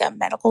wasn't like a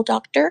medical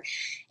doctor.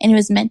 And it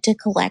was meant to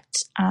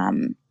collect,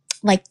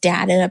 like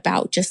data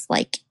about just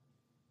like,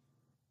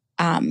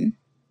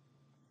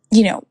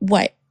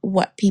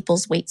 what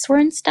people's weights were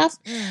and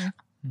stuff. Mm-hmm.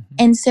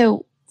 And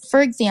so,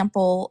 for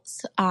example,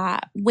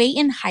 weight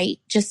and height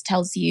just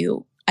tells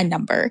you a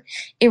number.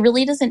 It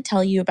really doesn't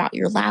tell you about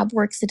your lab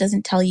works. It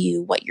doesn't tell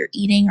you what you're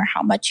eating or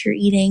how much you're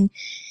eating.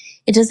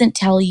 It doesn't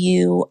tell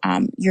you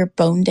your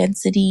bone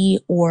density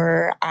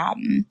or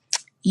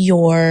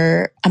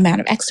your amount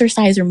of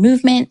exercise or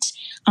movement.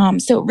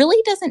 So it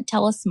really doesn't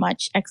tell us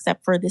much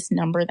except for this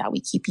number that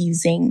we keep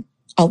using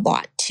a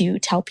lot to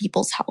tell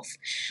people's health.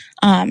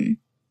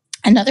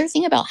 Another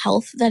thing about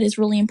health that is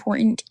really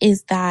important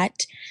is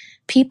that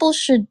people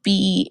should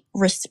be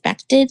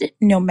respected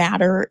no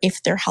matter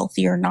if they're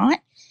healthy or not,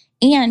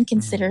 and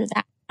consider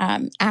that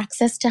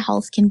access to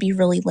health can be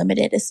really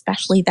limited,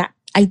 especially that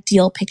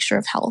ideal picture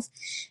of health.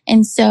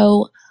 And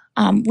so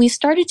we've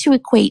started to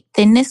equate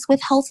thinness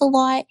with health a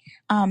lot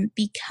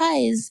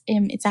because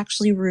it's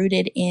actually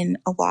rooted in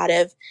a lot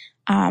of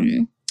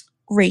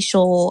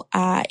racial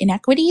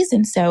inequities.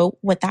 And so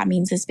what that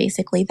means is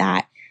basically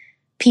that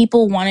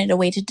people wanted a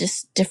way to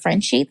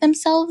differentiate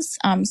themselves.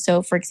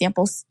 So for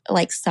example,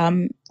 like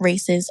some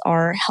races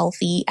are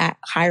healthy at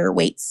higher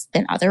weights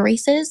than other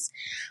races.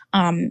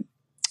 And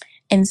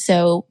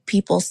so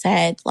people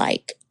said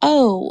like,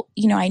 oh,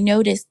 I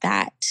noticed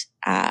that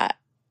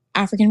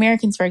African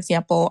Americans, for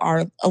example,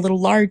 are a little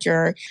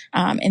larger.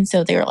 And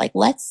so they were like,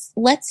 let's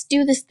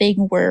do this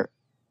thing where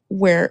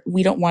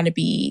we don't want to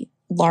be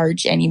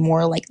large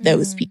anymore like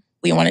those people.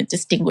 We want to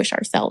distinguish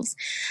ourselves.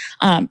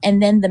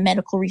 And then the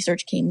medical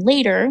research came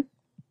later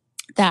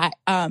that,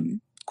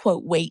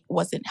 quote, weight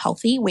wasn't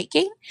healthy, weight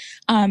gain.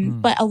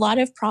 But a lot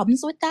of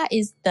problems with that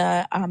is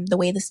the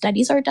way the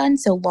studies are done.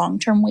 So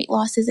long-term weight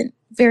loss isn't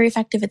very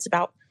effective. It's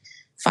about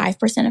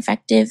 5%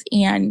 effective.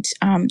 And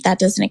that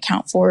doesn't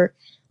account for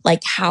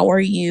like, how are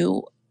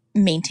you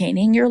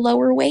maintaining your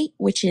lower weight,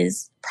 which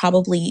is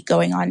probably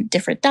going on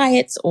different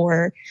diets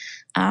or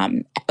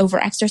over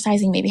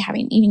exercising, maybe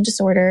having an eating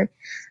disorder.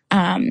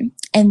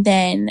 And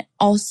then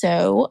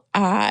also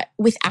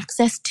with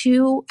access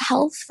to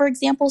health, for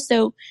example.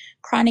 So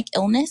chronic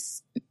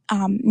illness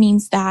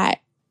means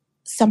that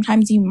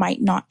sometimes you might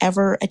not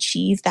ever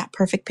achieve that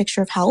perfect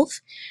picture of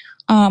health.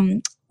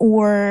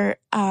 Or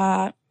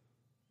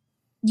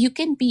you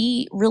can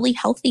be really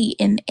healthy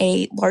in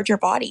a larger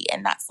body,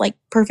 and that's like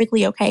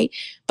perfectly okay.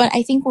 But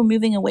I think we're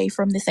moving away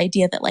from this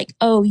idea that like,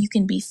 oh, you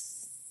can be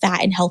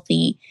fat and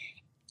healthy,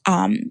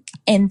 and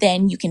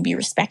then you can be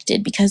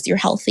respected because you're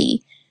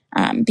healthy.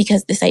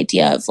 Because this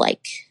idea of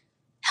like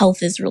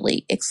health is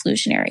really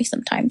exclusionary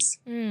sometimes.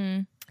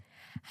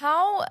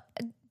 How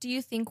do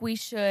you think we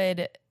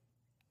should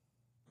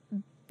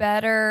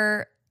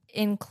better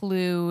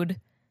include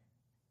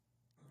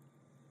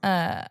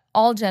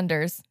all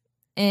genders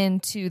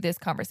into this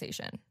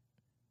conversation?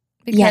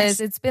 Because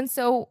it's been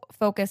so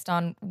focused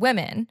on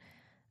women,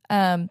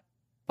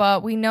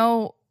 but we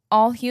know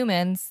all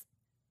humans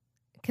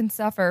can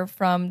suffer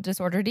from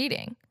disordered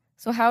eating.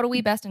 So how do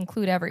we best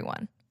include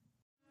everyone?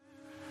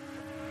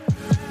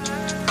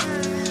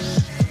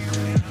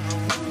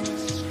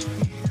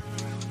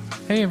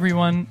 Hey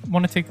everyone,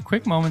 want to take a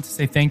quick moment to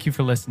say thank you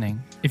for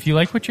listening. If you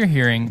like what you're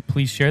hearing,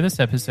 please share this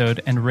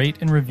episode and rate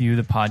and review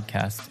the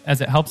podcast as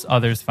it helps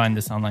others find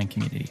this online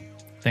community.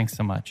 Thanks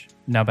so much.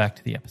 Now back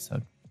to the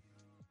episode.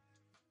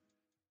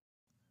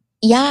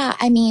 Yeah,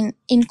 I mean,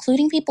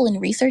 including people in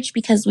research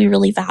because we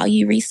really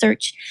value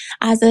research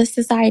as a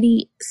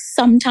society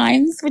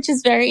sometimes, which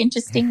is very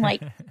interesting.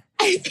 Like,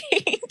 I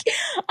think,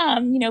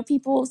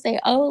 people will say,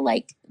 oh,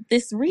 like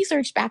this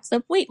research backs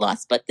up weight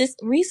loss, but this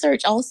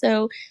research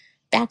also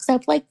backs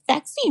up like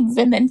vaccines.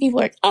 And then people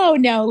are like, oh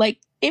no, like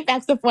it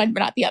backs up one,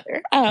 but not the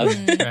other.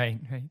 Right.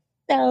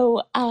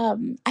 So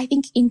I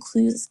think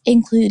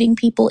including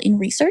people in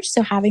research.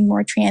 So having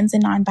more trans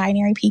and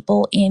non-binary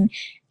people in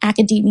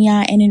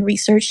academia and in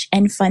research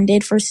and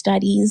funded for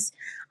studies.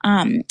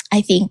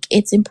 I think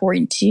it's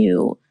important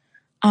to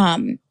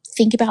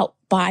think about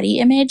body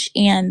image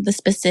and the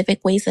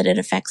specific ways that it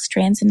affects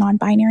trans and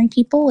non-binary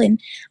people and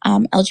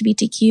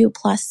LGBTQ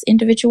plus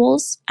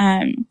individuals.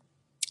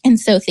 And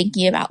so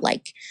thinking about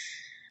like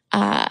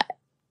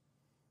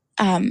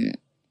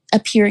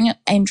appearing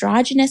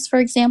androgynous, for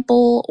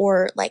example,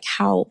 or like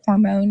how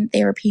hormone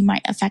therapy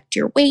might affect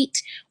your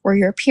weight or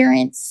your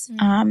appearance,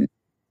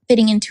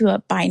 fitting into a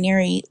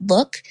binary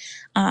look,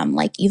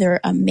 like either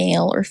a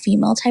male or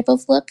female type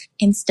of look,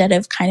 instead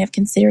of kind of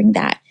considering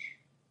that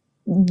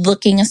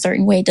looking a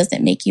certain way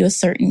doesn't make you a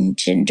certain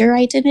gender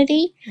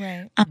identity.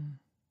 Right.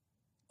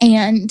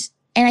 And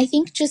I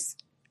think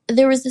just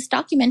there was this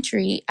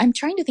documentary. I'm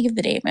trying to think of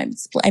the name. I'm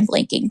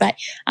blanking, but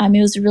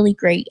it was really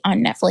great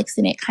on Netflix,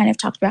 and it kind of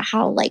talked about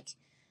how like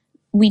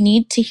we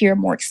need to hear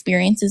more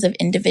experiences of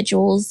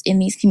individuals in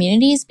these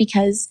communities,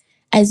 because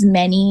as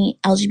many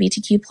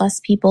LGBTQ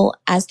plus people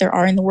as there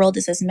are in the world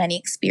is as many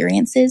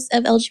experiences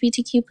of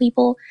LGBTQ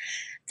people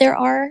there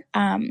are,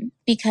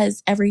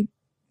 because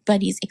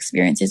everybody's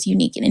experience is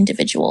unique and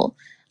individual.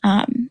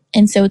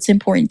 And so it's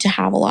important to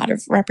have a lot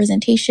of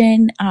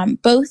representation,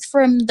 both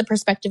from the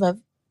perspective of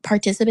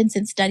participants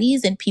in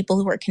studies and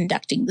people who are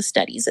conducting the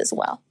studies as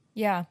well.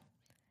 Yeah.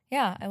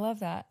 Yeah, I love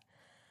that.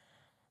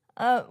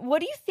 What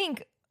do you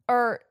think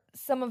are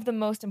some of the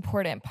most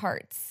important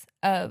parts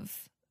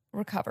of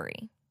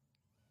recovery?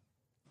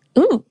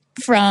 Ooh,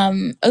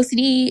 from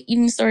OCD,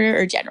 eating disorder,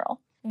 or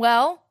general?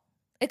 Well,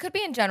 it could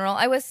be in general.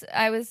 I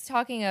was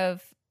talking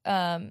of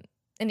an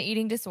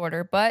eating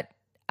disorder, but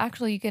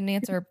actually you can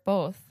answer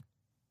both.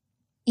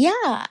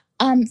 Yeah.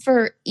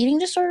 For eating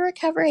disorder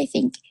recovery, I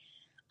think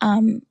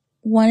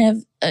one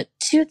of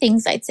two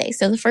things I'd say.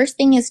 So the first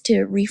thing is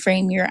to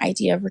reframe your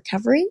idea of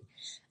recovery.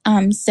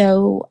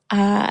 Some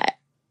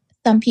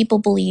people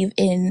believe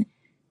in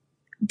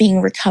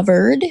being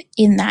recovered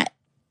in that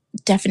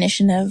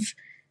definition of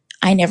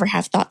I never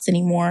have thoughts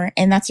anymore.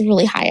 And that's a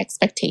really high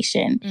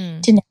expectation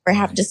to never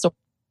have disorder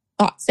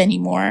thoughts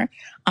anymore.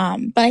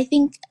 But I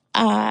think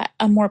a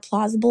more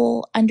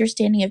plausible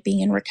understanding of being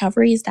in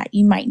recovery is that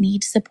you might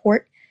need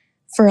support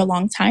for a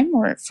long time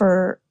or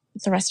for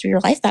the rest of your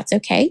life. That's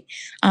okay.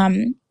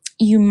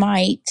 You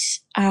might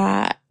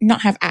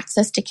not have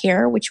access to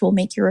care, which will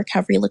make your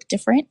recovery look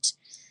different.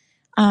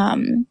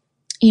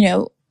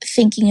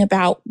 Thinking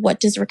about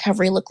what does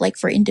recovery look like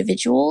for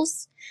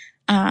individuals?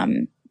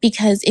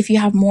 Because if you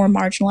have more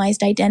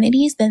marginalized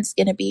identities, then it's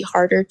going to be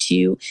harder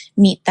to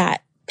meet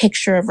that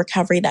picture of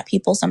recovery that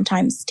people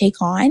sometimes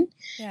take on.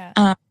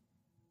 Yeah.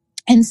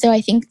 And so I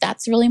think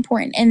that's really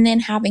important. And then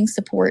having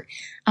support.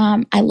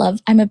 I'm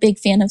a big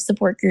fan of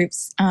support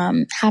groups,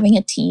 having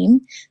a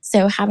team.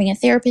 So having a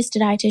therapist, a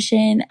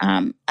dietitian,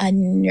 a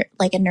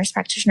nurse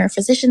practitioner,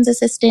 physician's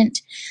assistant,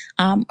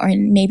 or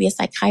maybe a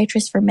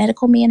psychiatrist for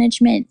medical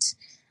management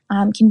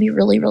can be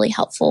really, really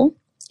helpful.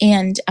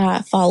 And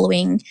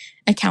following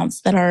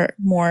accounts that are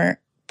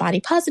more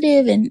body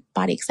positive and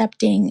body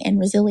accepting and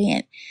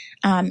resilient,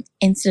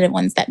 instead of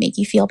ones that make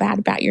you feel bad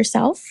about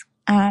yourself.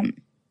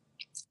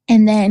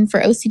 And then for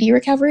OCD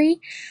recovery,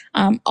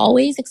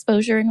 always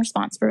exposure and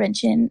response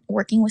prevention,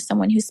 working with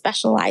someone who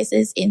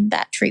specializes in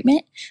that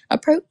treatment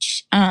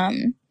approach.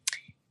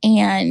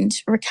 And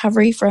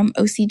recovery from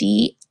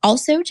OCD,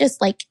 also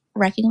just like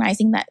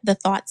recognizing that the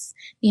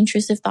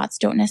intrusive thoughts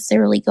don't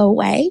necessarily go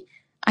away.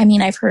 I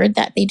mean, I've heard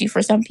that they do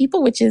for some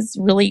people, which is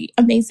really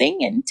amazing,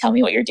 and tell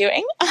me what you're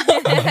doing.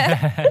 But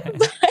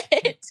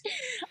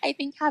I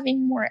think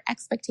having more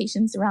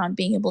expectations around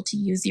being able to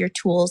use your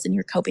tools and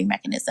your coping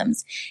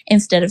mechanisms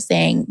instead of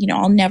saying,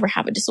 I'll never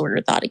have a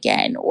disordered thought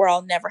again, or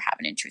I'll never have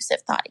an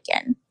intrusive thought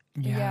again.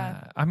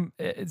 Yeah.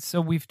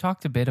 So we've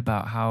talked a bit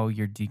about how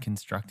your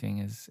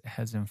deconstructing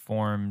has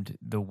informed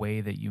the way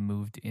that you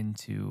moved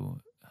into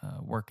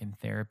work in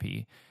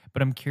therapy.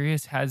 But I'm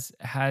curious,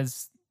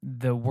 has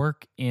the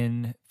work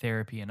in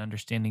therapy and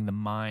understanding the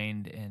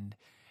mind and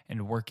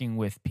working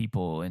with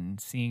people and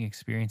seeing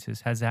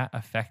experiences, has that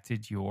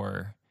affected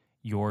your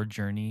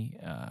journey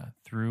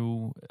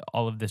through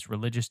all of this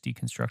religious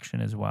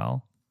deconstruction as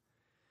well?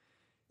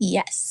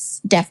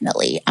 Yes,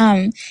 definitely.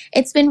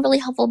 It's been really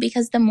helpful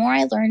because the more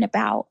I learn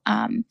about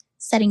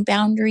setting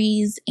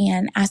boundaries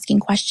and asking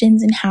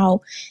questions and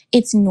how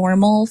it's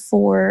normal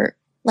for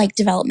like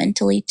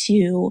developmentally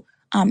to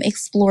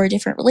explore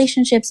different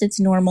relationships, it's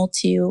normal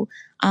to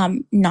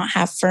not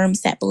have firm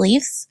set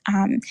beliefs.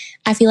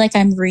 I feel like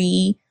I'm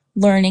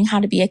relearning how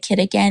to be a kid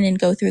again and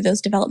go through those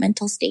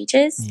developmental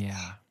stages.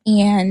 Yeah.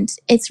 And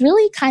it's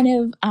really kind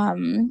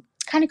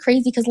of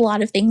crazy because a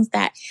lot of things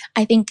that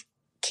I think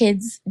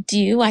kids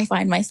do, I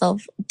find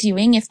myself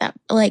doing, if that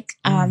like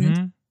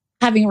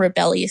having a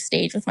rebellious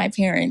stage with my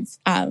parents,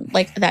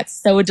 like that's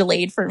so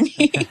delayed for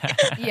me.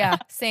 Yeah,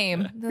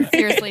 same.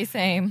 Seriously,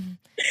 same.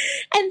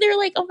 And they're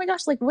like, oh my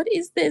gosh, like, what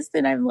is this?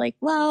 And I'm like,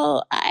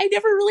 well, I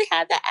never really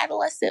had that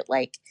adolescent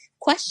like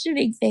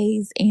questioning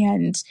phase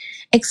and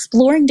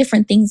exploring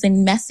different things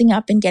and messing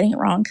up and getting it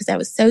wrong because I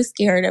was so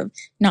scared of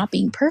not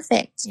being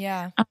perfect.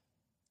 Yeah.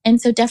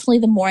 And so definitely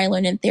the more I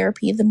learn in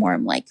therapy, the more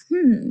I'm like,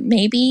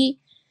 maybe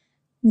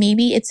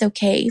it's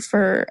okay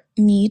for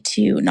me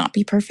to not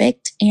be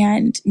perfect.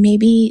 And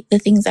maybe the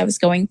things I was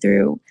going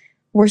through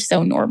were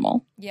so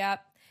normal.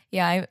 Yep.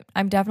 Yeah,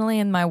 I'm definitely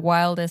in my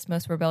wildest,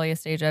 most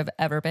rebellious stage I've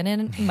ever been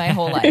in my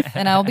whole life.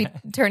 And I'll be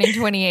turning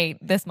 28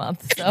 this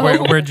month. So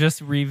we're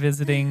just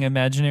revisiting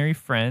imaginary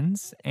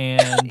friends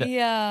and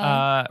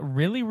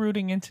really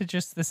rooting into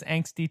just this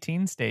angsty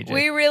teen stage.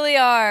 We really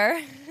are.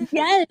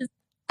 Yes.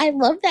 I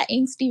love that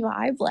angsty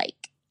vibe.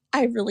 Like,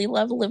 I really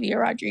love Olivia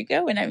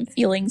Rodrigo and I'm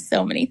feeling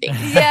so many things.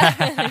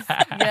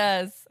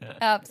 Yes,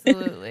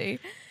 absolutely.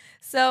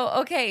 So,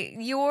 okay,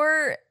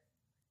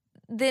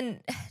 then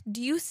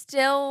do you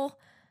still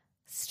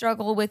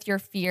struggle with your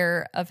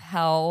fear of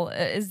hell?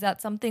 Is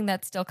that something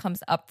that still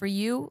comes up for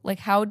you? Like,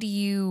 how do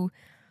you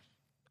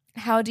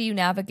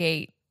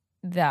navigate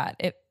that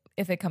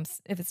if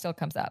it still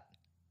comes up?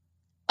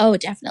 Oh,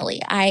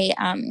 definitely.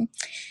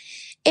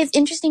 It's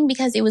interesting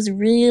because it was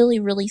really,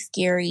 really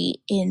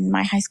scary in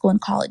my high school and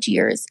college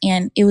years.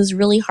 And it was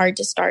really hard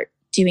to start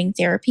doing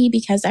therapy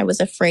because I was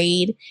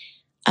afraid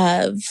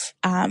of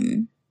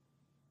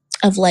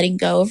letting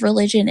go of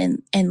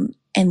religion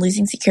and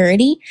losing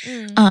security.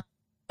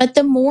 But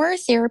the more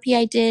therapy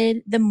I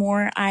did, the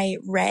more I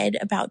read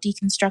about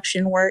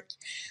deconstruction work,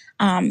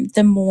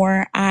 the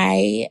more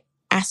I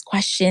asked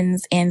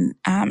questions and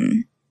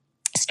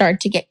started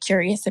to get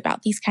curious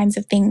about these kinds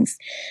of things,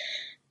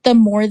 the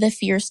more the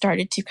fear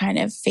started to kind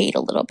of fade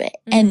a little bit.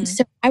 And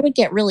so I would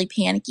get really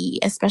panicky,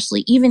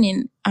 especially even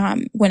in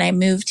when I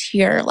moved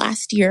here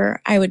last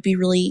year, I would be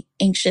really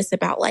anxious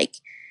about like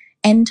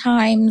end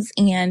times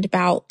and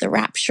about the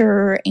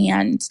rapture.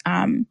 And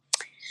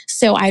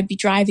so I'd be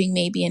driving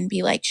maybe and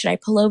be like, should I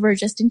pull over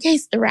just in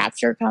case the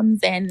rapture comes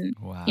and,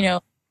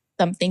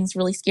 something's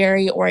really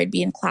scary? Or I'd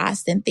be in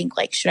class and think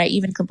like, should I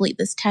even complete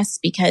this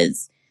test?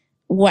 Because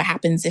what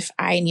happens if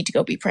I need to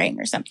go be praying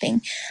or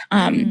something?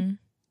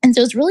 And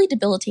so it was really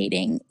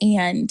debilitating.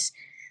 And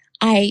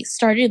I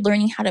started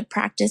learning how to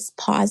practice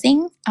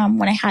pausing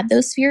when I had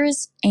those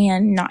fears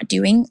and not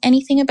doing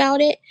anything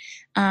about it.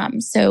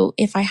 So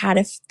if I had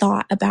a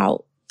thought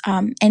about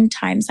end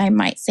times, I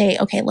might say,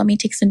 okay, let me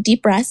take some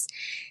deep breaths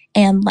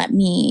and let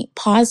me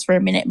pause for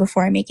a minute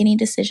before I make any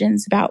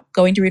decisions about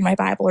going to read my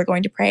Bible or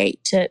going to pray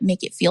to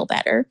make it feel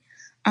better.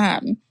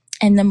 And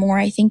the more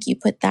I think you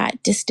put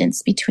that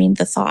distance between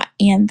the thought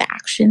and the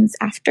actions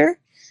after,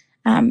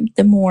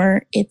 the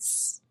more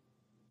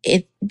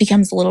it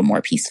becomes a little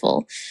more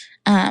peaceful,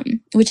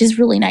 which is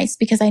really nice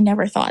because I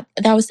never thought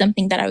that was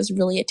something that I was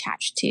really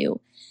attached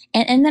to.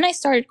 And then I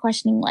started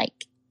questioning,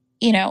 like,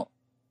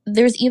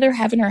 there's either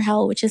heaven or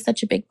hell, which is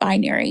such a big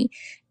binary.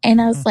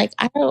 And I was like,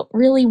 I don't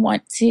really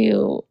want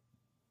to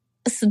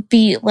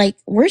be like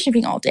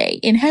worshiping all day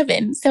in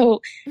heaven.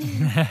 So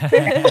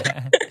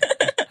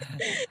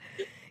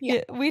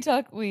yeah, we've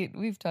talked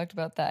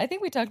about that. I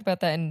think we talked about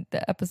that in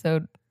the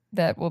episode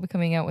that will be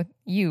coming out with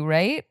you,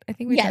 right? I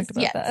think we talked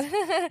about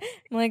that.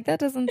 I'm like, that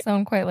doesn't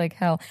sound quite like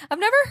hell. I've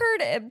never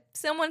heard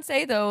someone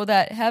say though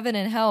that heaven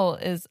and hell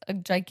is a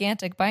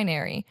gigantic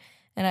binary.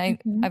 And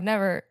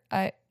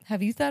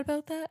have you thought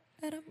about that,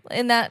 Adam?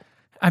 In that,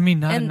 I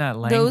mean, not in that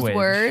language. Those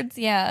words,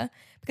 yeah,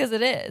 because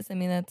it is. I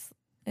mean, it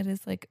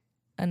is like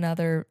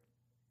another.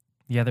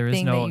 Yeah, there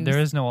is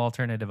no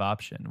alternative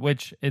option.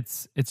 Which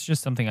it's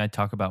just something I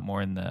talk about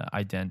more in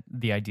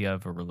the idea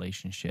of a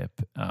relationship.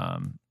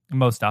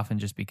 Most often,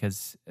 just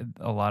because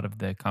a lot of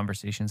the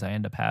conversations I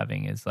end up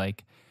having is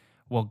like,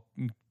 well,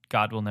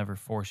 God will never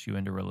force you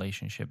into a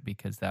relationship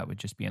because that would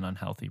just be an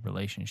unhealthy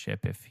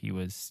relationship if he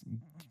was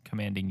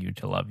commanding you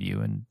to love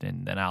you. And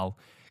then I'll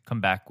come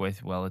back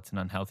with, well, it's an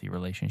unhealthy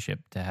relationship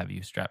to have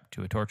you strapped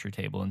to a torture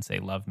table and say,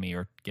 love me,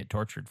 or get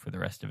tortured for the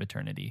rest of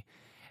eternity.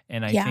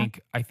 And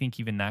I think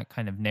even that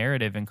kind of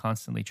narrative and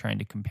constantly trying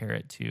to compare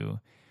it to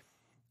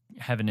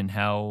heaven and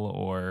hell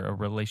or a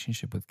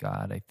relationship with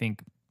God, I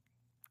think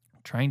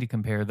trying to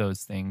compare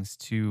those things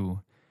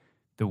to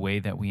the way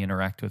that we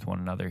interact with one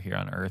another here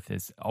on earth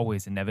is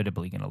always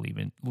inevitably going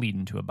to lead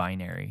into a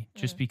binary,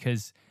 just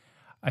because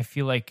I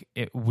feel like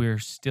we're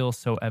still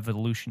so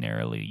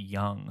evolutionarily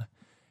young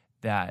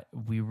that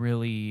we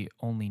really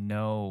only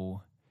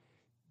know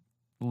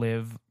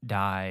live,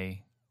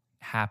 die,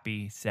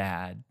 happy,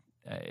 sad,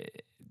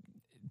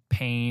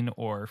 pain,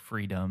 or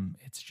freedom.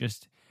 It's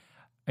just,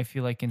 I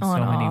feel like in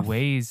so many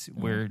ways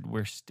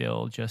we're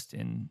still just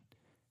in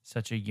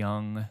such a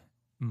young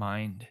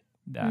mind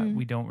that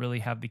we don't really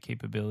have the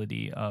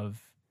capability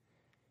of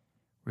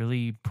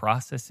really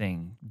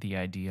processing the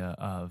idea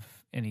of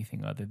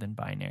anything other than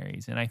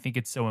binaries. And I think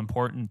it's so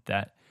important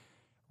that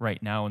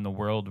right now in the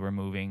world we're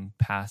moving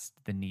past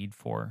the need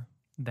for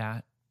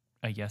that,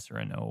 a yes or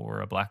a no,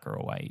 or a black or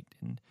a white.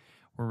 And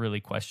we're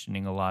really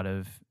questioning a lot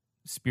of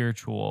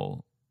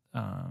spiritual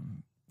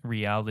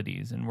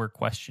realities, and we're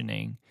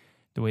questioning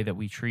the way that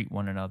we treat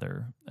one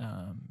another,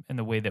 and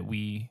the way that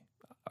we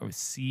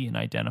see and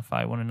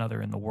identify one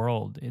another in the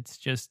world. It's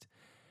just,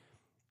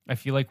 I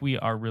feel like we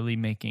are really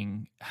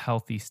making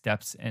healthy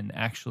steps and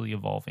actually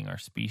evolving our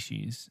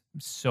species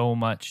so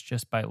much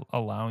just by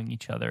allowing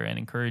each other and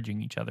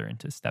encouraging each other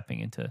into stepping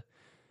into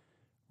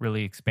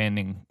really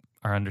expanding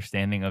our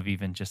understanding of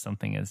even just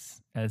something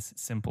as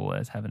simple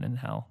as heaven and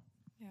hell.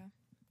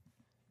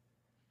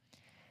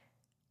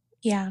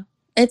 Yeah,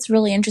 it's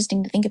really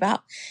interesting to think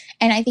about.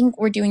 And I think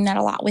we're doing that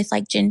a lot with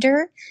like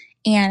gender.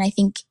 And I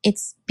think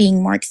it's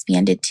being more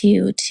expanded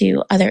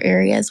to other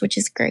areas, which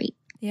is great.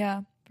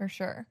 Yeah, for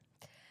sure.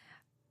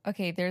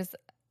 Okay,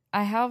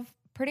 I have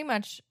pretty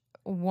much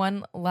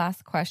one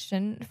last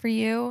question for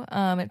you.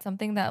 It's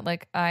something that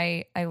like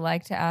I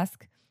like to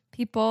ask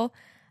people.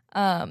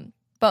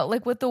 But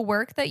like with the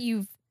work that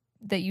you've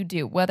that you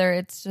do, whether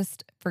it's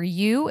just for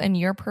you and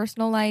your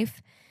personal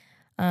life,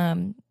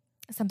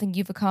 something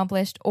you've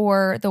accomplished,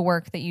 or the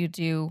work that you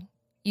do,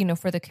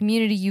 for the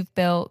community you've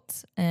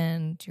built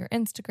and your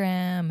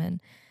Instagram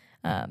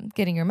and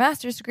getting your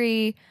master's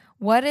degree.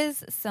 What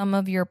is some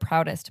of your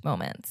proudest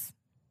moments?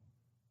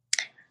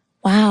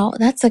 Wow,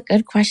 that's a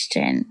good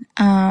question.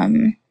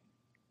 I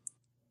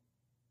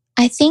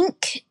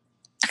think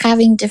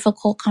having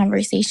difficult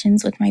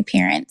conversations with my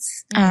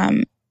parents,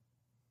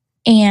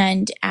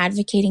 and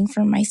advocating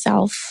for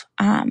myself.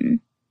 And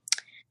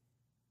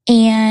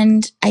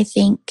I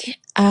think,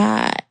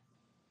 I'd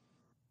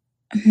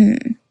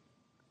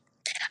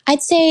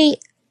say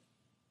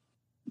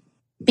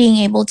being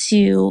able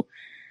to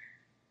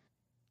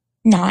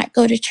not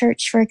go to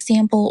church, for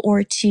example,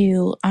 or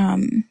to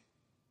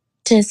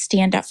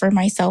stand up for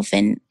myself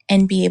and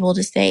be able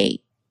to say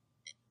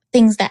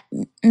things that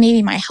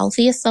maybe my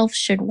healthiest self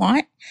should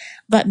want,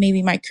 but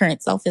maybe my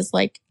current self is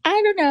like,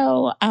 I don't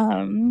know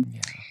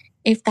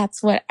if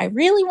that's what I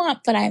really want,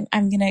 but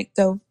I'm going to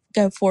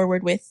go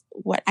forward with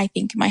what I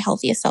think my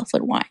healthiest self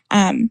would want.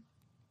 And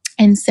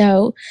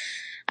so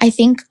I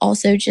think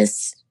also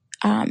just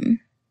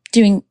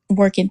doing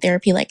work in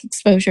therapy, like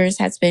exposures,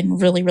 has been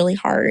really, really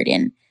hard.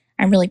 And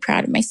I'm really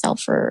proud of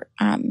myself for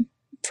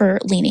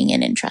leaning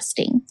in and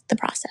trusting the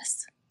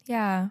process.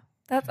 Yeah,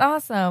 that's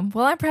awesome.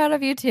 Well, I'm proud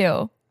of you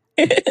too.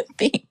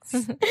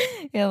 Thanks.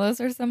 Yeah,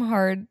 those are some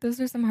hard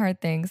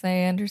things.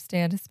 I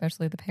understand,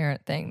 especially the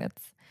parent thing.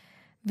 That's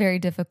very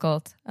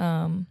difficult.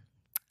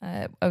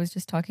 I was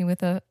just talking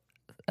with a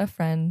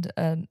friend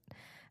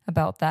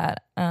about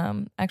that.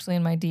 Actually,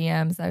 in my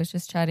DMs, I was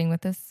just chatting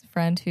with this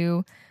friend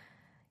who,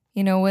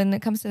 when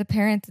it comes to the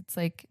parents, it's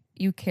like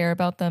you care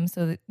about them,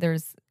 so that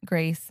there's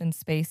grace and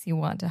space you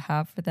want to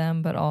have for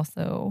them, but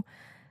also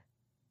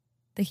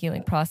the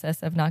healing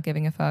process of not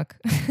giving a fuck.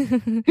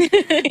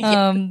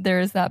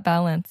 There's that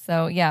balance.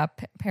 So yeah,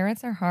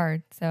 parents are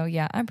hard. So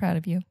yeah, I'm proud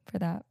of you for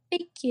that.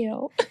 Thank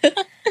you.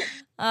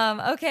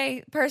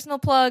 Okay, personal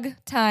plug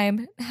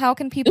time. How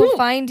can people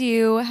find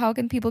you? How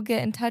can people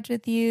get in touch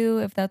with you,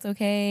 if that's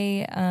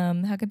okay?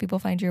 How can people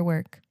find your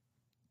work?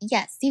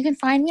 Yes, you can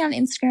find me on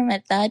Instagram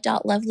at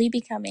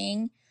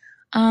the.lovelybecoming.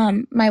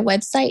 My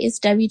website is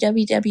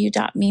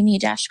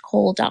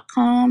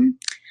www.mimi-cole.com.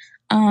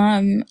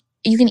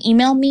 You can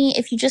email me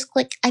if you just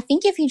click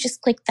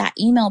that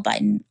email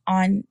button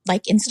on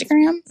like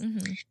Instagram.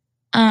 Mm-hmm.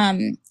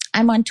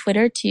 I'm on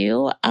Twitter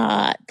too,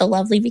 The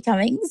Lovely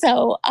Becoming.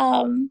 So,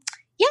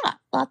 yeah,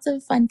 lots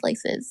of fun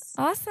places.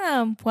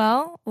 Awesome.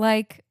 Well,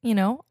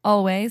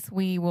 always,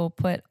 we will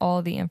put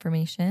all the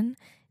information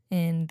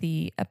in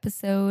the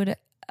episode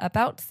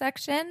about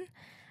section.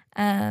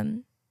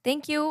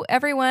 Thank you,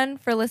 everyone,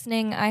 for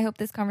listening. I hope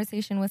this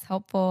conversation was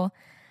helpful,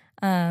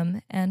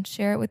 and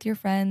share it with your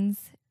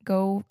friends.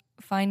 Go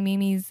find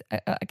Mimi's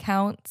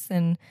accounts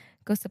and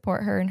go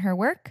support her in her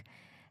work.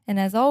 And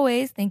as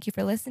always, thank you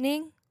for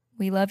listening.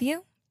 We love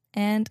you.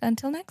 And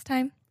until next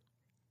time,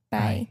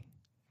 bye.